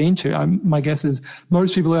have been to. My guess is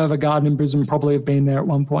most people who have a garden in Brisbane probably have been there at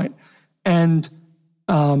one point. And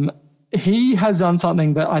he has done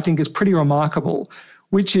something that I think is pretty remarkable,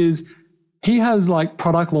 which is he has like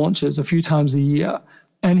product launches a few times a year,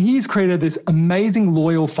 and he's created this amazing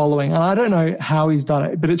loyal following. And I don't know how he's done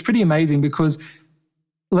it, but it's pretty amazing because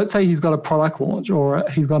let's say he's got a product launch or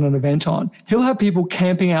he's got an event on, he'll have people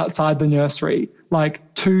camping outside the nursery like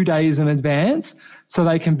 2 days in advance so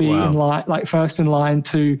they can be in line, like first in line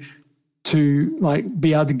to like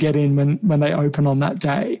be able to get in when they open on that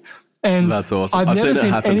day. And that's awesome. I've seen it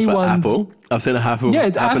happen for Apple. I've seen it happen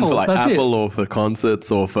for like Apple or for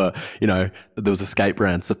concerts or for, there was a skate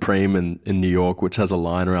brand, Supreme in New York, which has a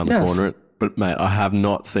line around the corner. But mate, I have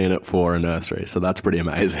not seen it for a nursery. So that's pretty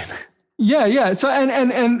amazing. Yeah. So,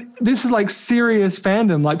 and this is like serious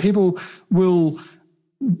fandom. Like people will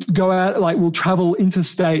go out, like will travel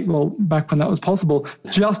interstate, well, back when that was possible,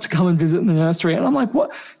 just to come and visit the nursery. And I'm like,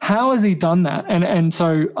 what? How has he done that? And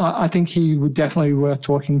so I think he would definitely be worth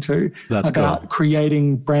talking to about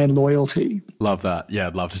creating brand loyalty. Love that. Yeah,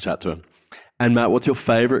 I'd love to chat to him. And Matt, what's your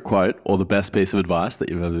favorite quote or the best piece of advice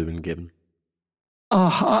that you've ever been given?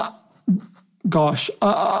 Gosh,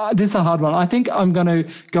 this is a hard one. I think I'm going to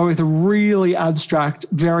go with a really abstract,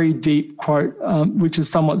 very deep quote, which is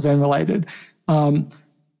somewhat Zen related. And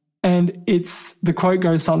the quote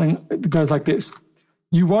goes like this: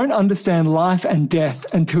 "You won't understand life and death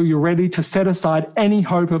until you're ready to set aside any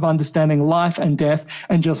hope of understanding life and death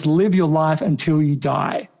and just live your life until you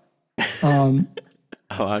die." I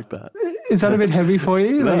like that. Is that a bit heavy for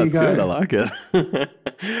you? No, that's good. I like it.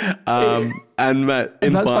 And Matt,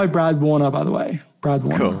 that's by Brad Warner, by the way. Brad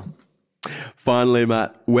Warner. Cool. Finally,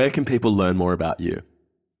 Matt, where can people learn more about you?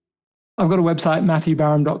 I've got a website,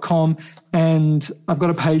 matthewbarham.com, and I've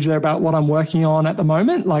got a page there about what I'm working on at the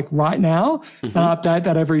moment, like right now, and I update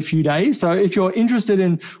that every few days. So if you're interested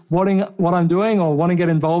in what I'm doing or want to get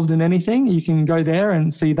involved in anything, you can go there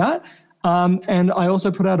and see that. And I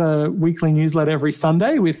also put out a weekly newsletter every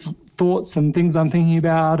Sunday with thoughts and things I'm thinking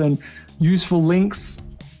about and useful links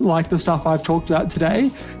like the stuff I've talked about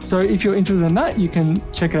today. So if you're interested in that, you can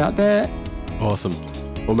check it out there. Awesome.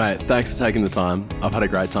 Well, mate, thanks for taking the time. I've had a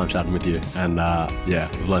great time chatting with you. And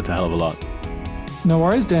we've learned a hell of a lot. No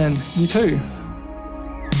worries, Dan. You too.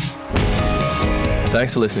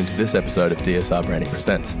 Thanks for listening to this episode of DSR Branding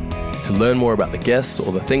Presents. To learn more about the guests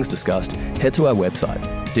or the things discussed, head to our website,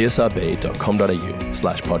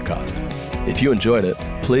 dsrb.com.au/podcast. If you enjoyed it,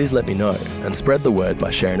 please let me know and spread the word by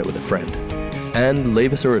sharing it with a friend. And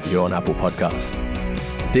leave us a review on Apple Podcasts.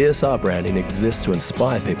 DSR Branding exists to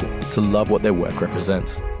inspire people to love what their work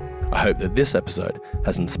represents. I hope that this episode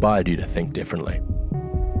has inspired you to think differently.